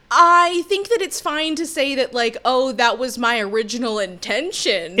 I think that it's fine to say that, like, oh, that was my original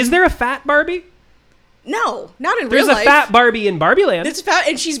intention. Is there a fat Barbie? No, not in real life. There's a fat Barbie in Barbie Land. It's fat,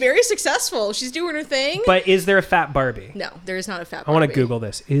 and she's very successful. She's doing her thing. But is there a fat Barbie? No, there is not a fat Barbie. I want to Google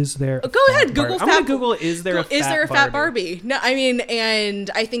this. Is there a Go ahead, Google fat. I'm going to Google, is there a fat Barbie? No, I mean,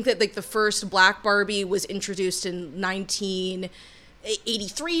 and I think that, like, the first black Barbie was introduced in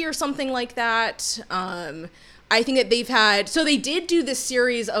 1983 or something like that. I think that they've had... So they did do this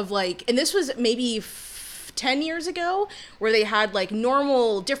series of, like... And this was maybe 10 years ago, where they had like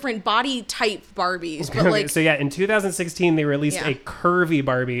normal, different body type Barbies. But like, so yeah, in 2016 they released a curvy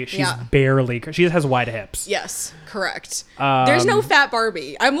Barbie. She's she has wide hips. Yes, correct. There's no fat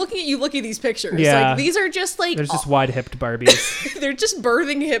Barbie. I'm looking at you looking at these pictures. Yeah. Like, these are just like... There's just wide hipped Barbies. They're just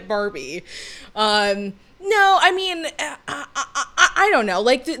birthing hip Barbie. No, I mean, I don't know.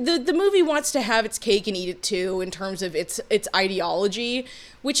 Like, the movie wants to have its cake and eat it too in terms of its ideology,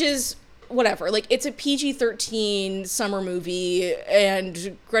 which is whatever. Like, it's a PG-13 summer movie,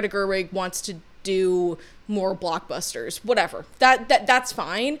 and Greta Gerwig wants to do more blockbusters. Whatever. That's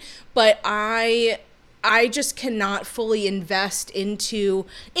fine. But I just cannot fully invest into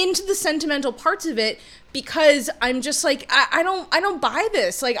the sentimental parts of it, because I'm just like, I don't buy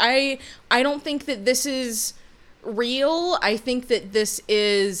this. Like, I don't think that this is real. I think that this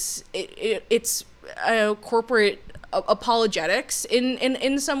is it's corporate apologetics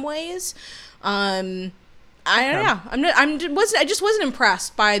in some ways. I just wasn't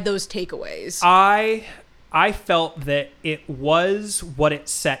impressed by those takeaways. I felt that it was what it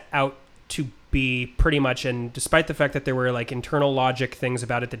set out to be pretty much, and despite the fact that there were like internal logic things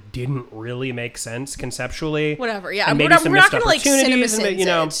about it that didn't really make sense conceptually, whatever, yeah, and maybe some missed opportunities, and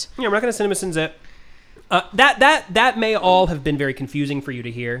we're not going to CinemaSins it. That may all have been very confusing for you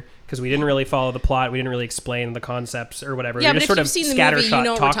to hear, because we didn't really follow the plot, we didn't really explain the concepts or whatever. Yeah, we just sort of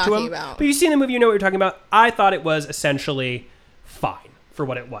scattershot talk to him. But if you've seen the movie, you know what we're talking about. I thought it was essentially fine for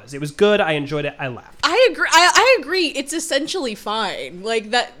what it was. It was good. I enjoyed it. I laughed. I agree. I agree. It's essentially fine.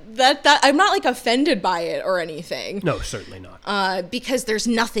 Like that I'm not like offended by it or anything. No, certainly not. Because there's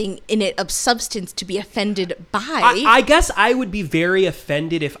nothing in it of substance to be offended by. I guess I would be very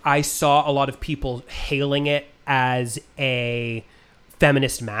offended if I saw a lot of people hailing it as a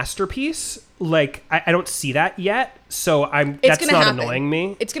feminist masterpiece. Like, I don't see that yet, so that's not annoying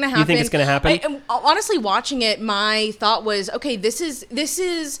me. It's gonna happen. You think it's gonna happen? Honestly, watching it, my thought was, okay, this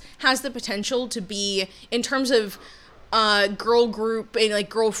has the potential to be, in terms of girl group and like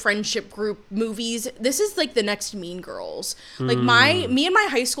girl friendship group movies, this is like the next Mean Girls. Like me and my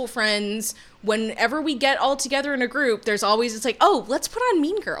high school friends, whenever we get all together in a group, there's always, it's like, oh, let's put on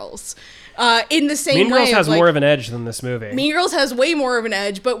Mean Girls. In the same way, Mean Girls has more of an edge than this movie. Mean Girls has way more of an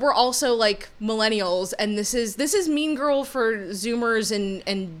edge, but we're also like millennials, and this is Mean Girl for Zoomers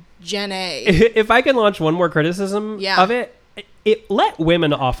and Gen A. If I can launch one more criticism of it let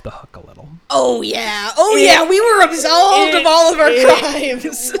women off the hook a little. Oh yeah, we were absolved of all of our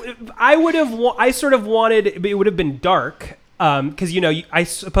crimes. I sort of wanted, it would have been dark. Because, I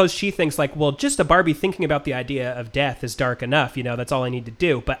suppose she thinks like, well, just a Barbie thinking about the idea of death is dark enough. That's all I need to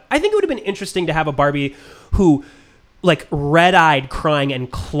do. But I think it would have been interesting to have a Barbie who, like, red-eyed, crying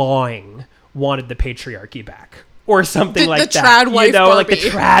and clawing, wanted the patriarchy back. Or something like that. The trad wife Barbie. Like the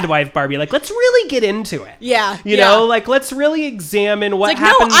trad wife Barbie. Like, let's really get into it. Yeah. Like, let's really examine what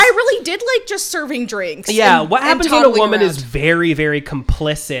happens. No, I really did like just serving drinks. Yeah, what happens when a woman is very, very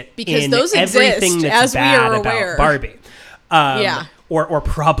complicit in everything that's bad about Barbie. Or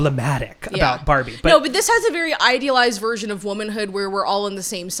problematic about Barbie. But this has a very idealized version of womanhood where we're all on the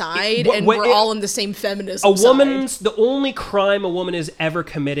same side and we're all on the same feminism side. The only crime a woman is ever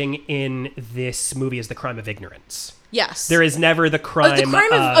committing in this movie is the crime of ignorance. Yes. There is never the crime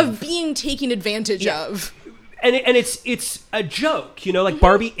of being taken advantage of. And it's a joke, like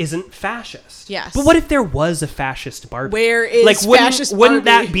Barbie isn't fascist. Yes. But what if there was a fascist Barbie? Where is fascist Barbie? Wouldn't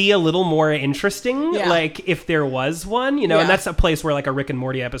that be a little more interesting? Yeah. Like if there was one, and that's a place where like a Rick and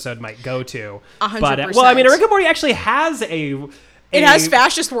Morty episode might go to. 100%. But a Rick and Morty actually has it has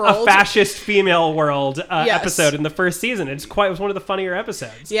fascist world. A fascist female world episode in the first season. It was one of the funnier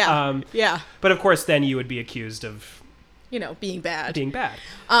episodes. Yeah. But of course, then you would be accused of being bad. Okay,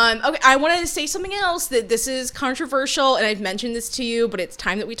 I wanted to say something else, that this is controversial, and I've mentioned this to you, but it's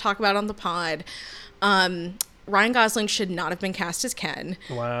time that we talk about it on the pod. Ryan Gosling should not have been cast as Ken.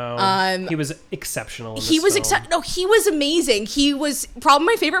 Wow. He was exceptional in this He was film. he was amazing. He was probably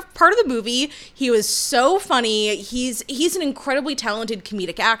my favorite part of the movie. He was so funny. He's an incredibly talented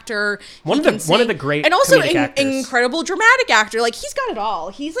comedic actor. One of the great and also actors. Incredible dramatic actor. Like, he's got it all.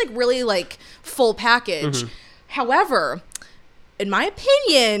 He's like really like full package. Mm-hmm. However, in my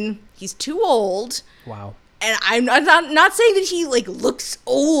opinion, he's too old. Wow. And I'm not saying that he like looks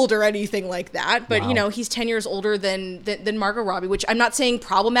old or anything like that, but he's 10 years older than Margot Robbie, which I'm not saying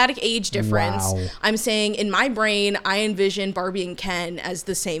problematic age difference. Wow. I'm saying in my brain, I envision Barbie and Ken as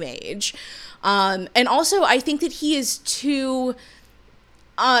the same age. And also I think that he is too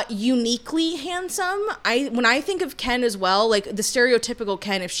Uniquely handsome. When I think of Ken as well, like the stereotypical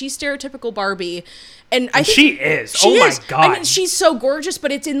Ken, if she's stereotypical Barbie, and I think she is. Oh my God. I mean, she's so gorgeous,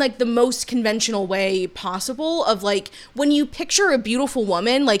 but it's in like the most conventional way possible of like when you picture a beautiful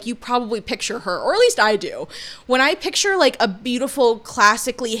woman, like you probably picture her, or at least I do. When I picture like a beautiful,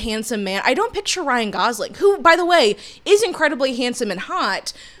 classically handsome man, I don't picture Ryan Gosling, who, by the way, is incredibly handsome and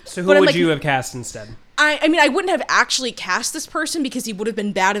hot. So who would you have cast instead? I mean, I wouldn't have actually cast this person because he would have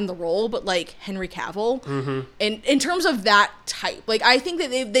been bad in the role, but like Henry Cavill. Mm-hmm. And in terms of that type, like I think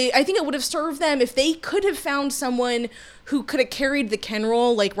that I think it would have served them if they could have found someone who could have carried the Ken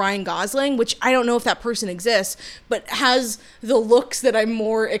role like Ryan Gosling, which I don't know if that person exists, but has the looks that I'm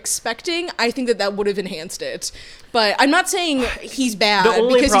more expecting. I think that would have enhanced it. But I'm not saying he's bad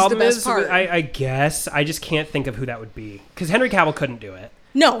because he's the best part. I guess I just can't think of who that would be because Henry Cavill couldn't do it.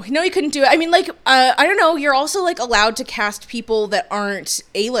 No, he couldn't do it. I mean, like, I don't know. You're also, like, allowed to cast people that aren't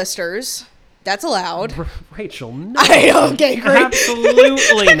A-listers. That's allowed. Rachel, no. I know, okay, great.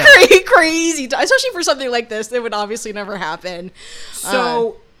 Absolutely not. Crazy. Especially for something like this, that would obviously never happen.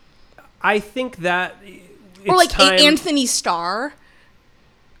 So, I think that it's or, like, time... Anthony Starr.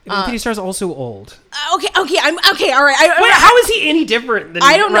 Anthony Starr's also old. Okay, all right. Wait, how is he any different than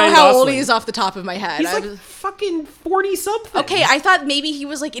I don't Ryan know how Gosling? old he is off the top of my head. He's like fucking 40-something. Okay, I thought maybe he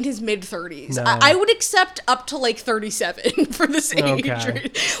was like in his mid-30s. No. I would accept up to like 37 for this age.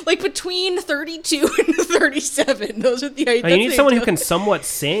 Okay. Like between 32 and 37. Those are the you need someone who can somewhat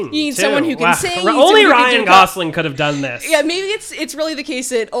sing. You need someone who can sing. Only Ryan Gosling could have done this. Yeah, maybe it's really the case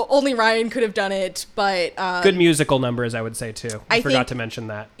that only Ryan could have done it, but... good musical numbers, I would say, too. I forgot to mention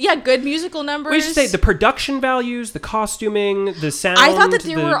that. Yeah, good musical numbers. We should say the production values, the costuming, the sound, I thought that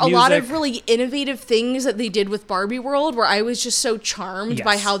there were a lot of music. really innovative things that they did with Barbie World where I was just so charmed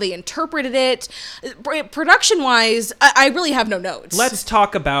by how they interpreted it. Production-wise, I really have no notes. Let's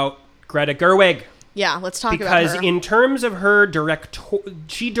talk about Greta Gerwig. Yeah, let's talk about her. Because in terms of her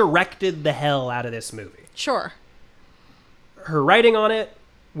she directed the hell out of this movie. Sure. Her writing on it,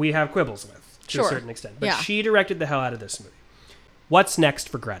 we have quibbles with, to a certain extent. But she directed the hell out of this movie. What's next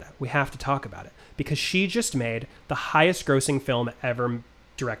for Greta? We have to talk about it. Because she just made the highest grossing film ever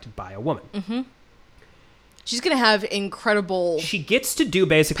directed by a woman. Mm-hmm. She's going to have incredible She gets to do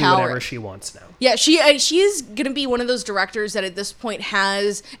basically power. whatever she wants now. Yeah, she is going to be one of those directors that at this point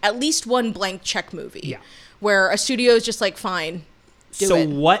has at least one blank check movie. Yeah. Where a studio is just like, fine, do it.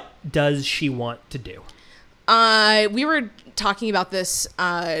 What does she want to do? We were talking about this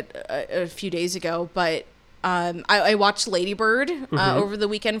a few days ago, but I watched Lady Bird over the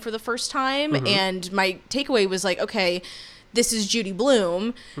weekend for the first time, and my takeaway was like, okay, this is Judy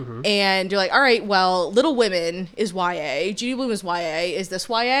Blume, and you're like, all right, well, Little Women is YA, Judy Blume is YA, is this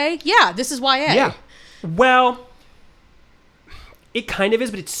YA? Yeah, this is YA. Yeah. Well, it kind of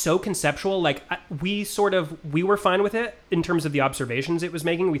is, but it's so conceptual. Like, we were fine with it in terms of the observations it was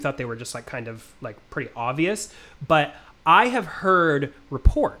making. We thought they were just like kind of like pretty obvious, but I have heard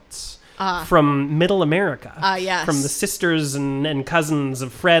reports from Middle America, yes. from the sisters and cousins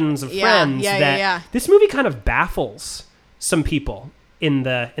of friends that this movie kind of baffles some people in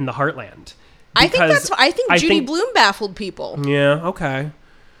the heartland. I think Judy Blume baffled people. Yeah. Okay.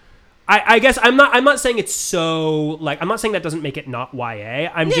 I guess I'm not saying it's so like I'm not saying that doesn't make it not YA.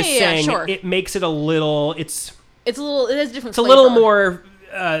 I'm just saying it makes it a little. It has a different. It's flavor. A little more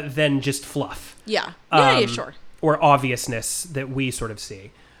than just fluff. Yeah. Sure. Or obviousness that we sort of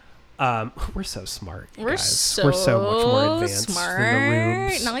see. We're so smart. We're so much more advanced than the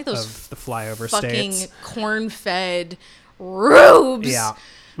rubes, not like those of the flyover fucking states. corn-fed rubes. Yeah.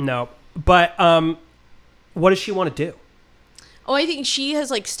 No. But what does she want to do? Oh, I think she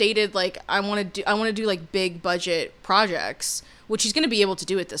has like stated like I want to do like big budget projects, which she's going to be able to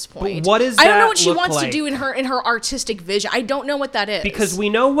do at this point. But what is I don't know what that she look wants like? to do in her artistic vision. I don't know what that is. Because we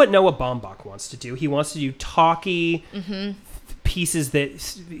know what Noah Baumbach wants to do. He wants to do talky pieces that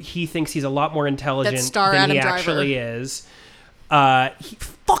he thinks he's a lot more intelligent than Adam he Driver. actually is. He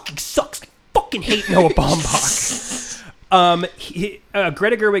fucking sucks. I fucking hate Noah Baumbach.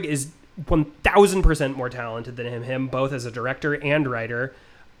 Greta Gerwig is 1,000% more talented than him, both as a director and writer.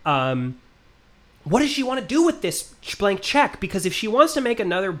 What does she want to do with this blank check? Because if she wants to make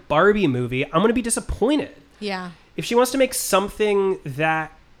another Barbie movie, I'm going to be disappointed. Yeah. If she wants to make something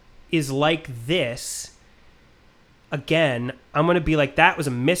that is like this, again, I'm going to be like, that was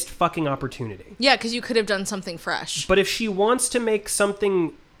a missed fucking opportunity. Yeah, because you could have done something fresh. But if she wants to make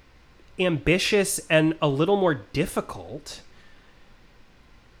something ambitious and a little more difficult,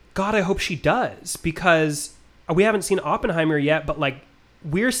 God, I hope she does, because we haven't seen Oppenheimer yet, but like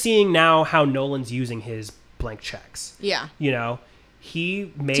we're seeing now how Nolan's using his blank checks. Yeah. You know,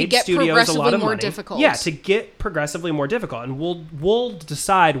 he made studios a lot of money. Difficult. Yeah, to get progressively more difficult. And we'll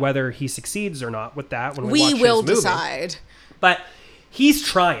decide whether he succeeds or not with that when we watch his movie. We will decide. But he's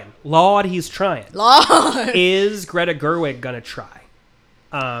trying. Lord, he's trying. Lord. Is Greta Gerwig going to try?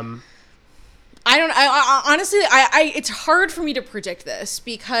 I honestly, it's hard for me to predict this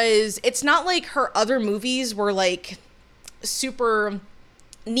because it's not like her other movies were like super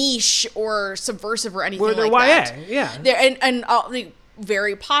niche or subversive or anything like that. Yeah. They're and like,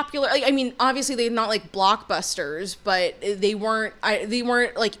 very popular. Like, I mean, obviously they're not like blockbusters, but they weren't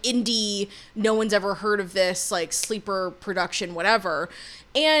like indie, no one's ever heard of this, like sleeper production, whatever.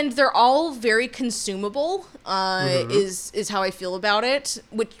 And they're all very consumable, is how I feel about it,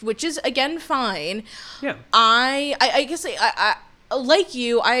 which is, again, fine. Yeah. I guess I like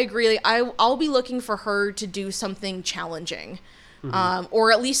you, I agree. Like, I'll be looking for her to do something challenging,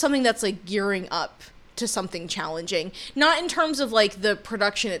 or at least something that's like gearing up to something challenging. Not in terms of like the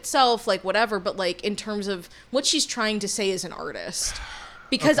production itself, like whatever, but like in terms of what she's trying to say as an artist.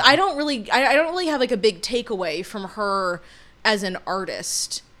 Because I don't really have like a big takeaway from her as an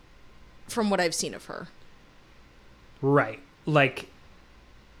artist from what I've seen of her. Right. Like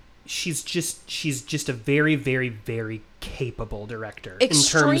she's just a very, very, very capable director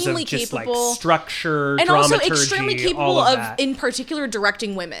Extremely in terms of just capable, like structure, and dramaturgy, also extremely capable of that. In particular,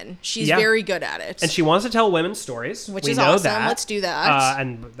 directing women. She's very good at it, and she wants to tell women's stories, which is awesome. That. Let's do that,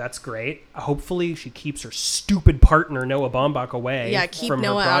 and that's great. Hopefully, she keeps her stupid partner Noah Baumbach away. Yeah, keep from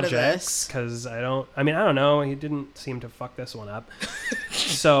Noah her out of this because I don't know. He didn't seem to fuck this one up.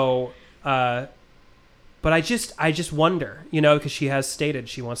 So, but I just wonder, because she has stated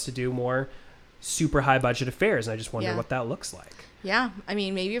she wants to do more super high budget affairs, and I just wonder what that looks like. Yeah, I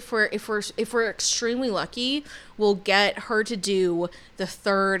mean, maybe if we're extremely lucky, we'll get her to do the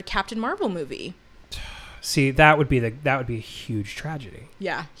third Captain Marvel movie. See, that would be a huge tragedy.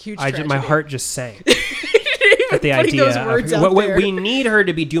 Yeah, huge tragedy. My heart just sank at the idea of we need her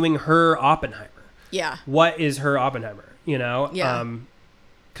to be doing her Oppenheimer. Yeah. What is her Oppenheimer? Yeah.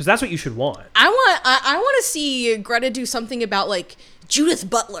 Because that's what you should want. I want to see Greta do something about like Judith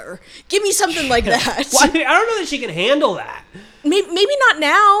Butler. Give me something like that. Well, I don't know that she can handle that. Maybe not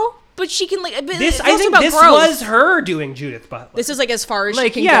now, but she can like. This I think this was her doing Judith Butler. This is like as far as she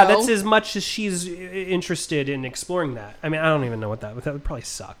can go. Yeah, that's as much as she's interested in exploring that. I mean, I don't even know what that would probably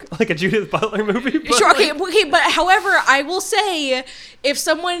suck. Like a Judith Butler movie. But sure, okay, but however, I will say if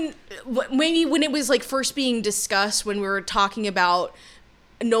someone maybe when it was like first being discussed when we were talking about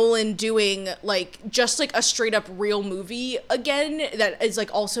Nolan doing like just like a straight up real movie again that is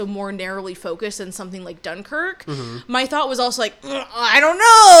like also more narrowly focused than something like Dunkirk. My thought was also like, I don't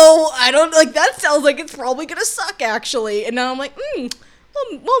know, like that sounds like it's probably gonna suck actually. And now I'm like,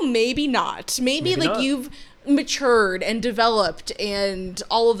 well maybe not. Maybe like not. You've matured and developed and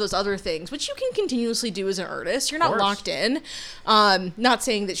all of those other things, which you can continuously do as an artist. You're not locked in. Not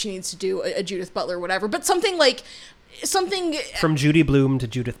saying that she needs to do a Judith Butler or whatever, but something from Judy Blume to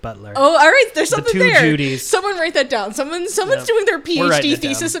Judith Butler. Oh, all right. There's something there. The two Judys. Someone write that down. Someone's doing their PhD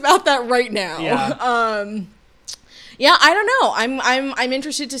thesis about that right now. Yeah. Yeah. I don't know. I'm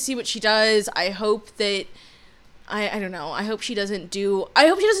interested to see what she does. I hope that. I don't know. I hope she doesn't do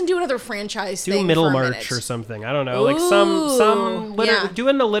another franchise thing. Do Middlemarch or something. I don't know. Ooh, like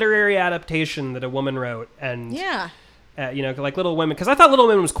doing the literary adaptation that a woman wrote and like Little Women, because I thought Little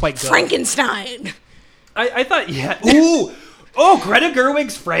Women was quite good. Frankenstein. I thought, Ooh. Oh, Greta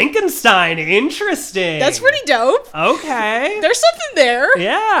Gerwig's Frankenstein. Interesting. That's pretty dope. Okay. There's something there.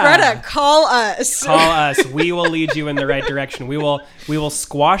 Yeah. Greta, call us. Call us. We will lead you in the right direction. We will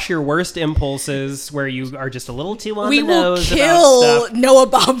squash your worst impulses where you are just a little too on the nose about stuff. We will kill Noah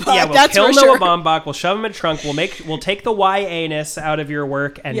Baumbach. Yeah, we'll kill Noah Baumbach. We'll shove him in a trunk. We'll take the YA-ness out of your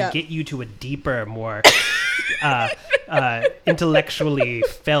work and get you to a deeper, more intellectually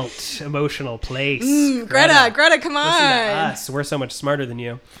felt, emotional place. Greta, come on. Listen to us. We're so much smarter than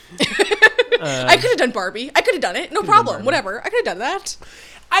you. I could have done Barbie. I could have done it. No problem. Whatever. I could have done that.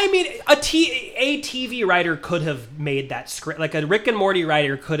 I mean, a TV writer could have made that script. Like a Rick and Morty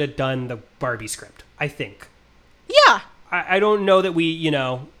writer could have done the Barbie script, I think. Yeah. I don't know that we,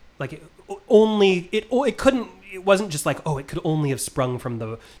 like it couldn't. It wasn't just like, it could only have sprung from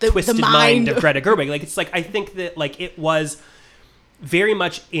the twisted mind of Greta Gerwig. Like, it's like, I think that like it was very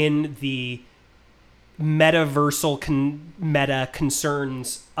much in the metaversal meta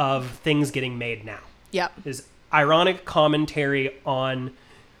concerns of things getting made now. Yep. Is ironic commentary on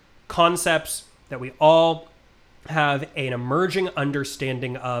concepts that we all have an emerging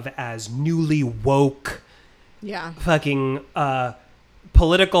understanding of as newly woke, fucking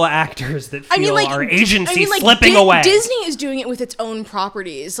political actors that feel our agency slipping away. Disney is doing it with its own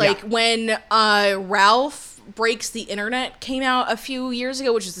properties. When Ralph Breaks the Internet came out a few years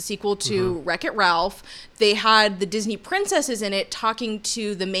ago, which is the sequel to Wreck-It Ralph, they had the Disney princesses in it talking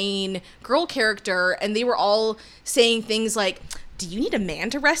to the main girl character, and they were all saying things like, do you need a man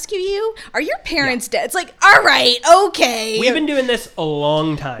to rescue you? Are your parents dead? It's like, all right, okay. We've been doing this a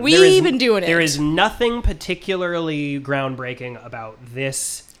long time. We've been doing it. There is nothing particularly groundbreaking about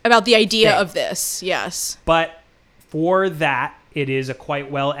this. About the idea of this, yes. But for that, it is a quite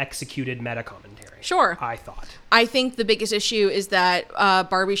well executed meta commentary. Sure. I thought. I think the biggest issue is that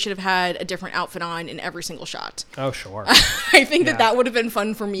Barbie should have had a different outfit on in every single shot. Oh, sure. I think that would have been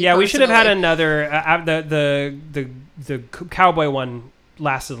fun for me. Yeah, we should have had another. The cowboy one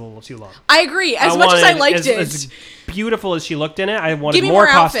lasted a little too long. I agree. As much as I liked it, as beautiful as she looked in it, I wanted more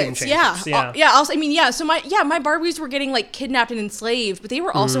costume outfits. changes. So my Barbies were getting like kidnapped and enslaved, but they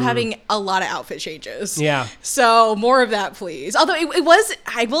were also having a lot of outfit changes. Yeah. So more of that, please. Although it was,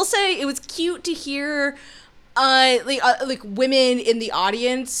 I will say, it was cute to hear. Like women in the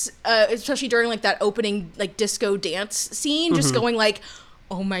audience, especially during like that opening like disco dance scene, just going like,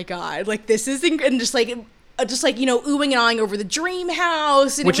 "Oh my god!" Like this is and just like oohing and ahhing over the dream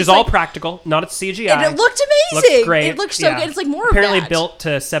house, and which is all practical, not CGI. And it looked amazing. Looked great. It looked so good. It's like more apparently of that. built to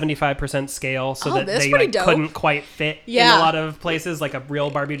 75% scale, so that they couldn't quite fit in a lot of places, like a real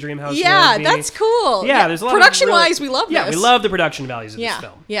Barbie dream house. Yeah, that's cool. Yeah, there's a lot production-wise, we love this. Yeah, we love the production values of this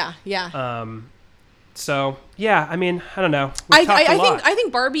film. Yeah. So yeah, I mean, I don't know. I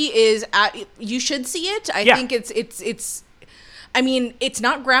think Barbie is. You should see it. I think it's. I mean, it's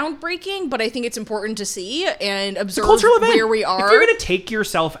not groundbreaking, but I think it's important to see and observe where we are. If you're going to take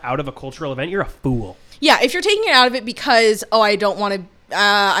yourself out of a cultural event, you're a fool. Yeah, if you're taking it out of it because I don't want to.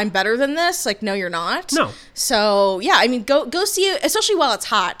 I'm better than this. Like, no, you're not. No. So yeah, I mean, go see it, especially while it's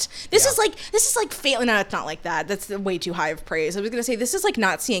hot. This is like failing. No, it's not like that. That's way too high of praise. I was gonna say this is like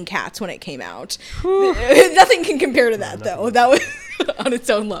not seeing Cats when it came out. Nothing can compare to that though. That was on its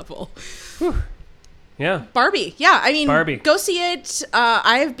own level. Yeah. Barbie. Yeah, I mean, Barbie. Go see it.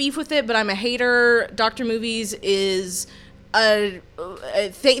 I have beef with it, but I'm a hater. Dr. Movies is.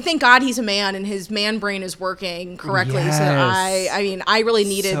 Thank God he's a man and his man brain is working correctly. Yes. So I really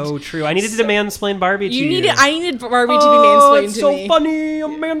needed. So true. I needed to mansplain Barbie to you. I needed Barbie to be mansplained it's to so me. Funny.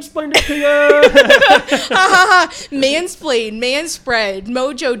 I'm mansplaining it to you. Mansplain, manspread,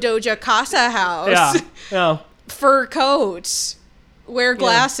 Mojo Doja, Casa House. Yeah. Fur coat. Wear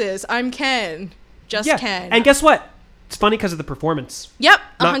glasses. I'm Ken. Ken. And guess what? It's funny because of the performance. Yep, 100%.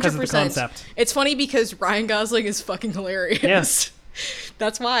 Not because of the concept. It's funny because Ryan Gosling is fucking hilarious. Yes.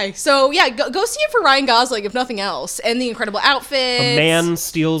 That's why. So, yeah, go see it for Ryan Gosling, if nothing else. And the incredible outfits. A man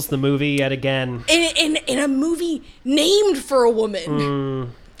steals the movie yet again. In a movie named for a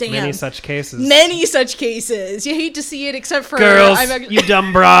woman. Damn. Many such cases. You hate to see it, except for... Girls, you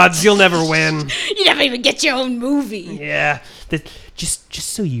dumb broads, you'll never win. You never even get your own movie. Yeah. Just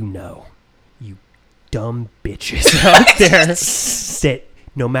so you know, you dumb bitches out there, that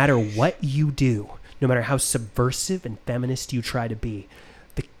no matter what you do, no matter how subversive and feminist you try to be,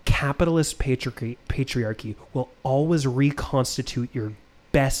 the capitalist patriarchy will always reconstitute your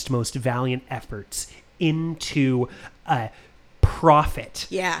best, most valiant efforts into a profit.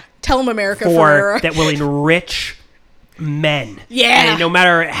 Yeah. Tell them America that will enrich men. Yeah. And no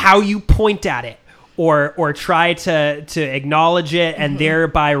matter how you point at it, or try to acknowledge it and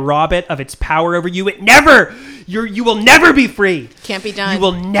thereby rob it of its power over you, you will never be free. Can't be done. You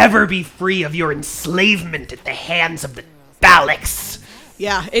will never be free of your enslavement at the hands of the phallics.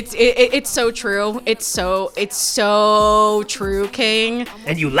 Yeah, it's so true. It's so true, King.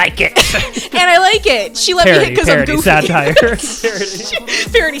 And you like it. And I like it. She let me hit because I'm goofy. Satire.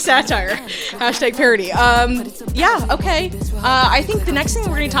 Parody satire. Hashtag parody. Yeah, okay. I think the next thing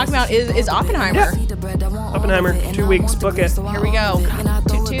we're going to talk about is Oppenheimer. Yeah. Oppenheimer, 2 weeks, book it. Here we go.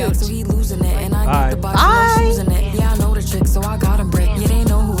 Toot toot. Bye. Bye. Yeah, I know the trick, so I got a brick. Yeah, they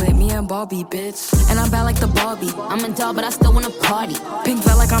know who hit me and Barbie, bitch. And I'm bad like the Barbie. I'm a doll, but I still wanna party. Pink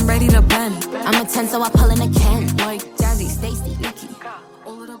felt like I'm ready to bend. I'm a 10, so I pull in a Ken. Like Jazzy, Stacy, Nikki.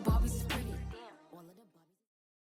 All of the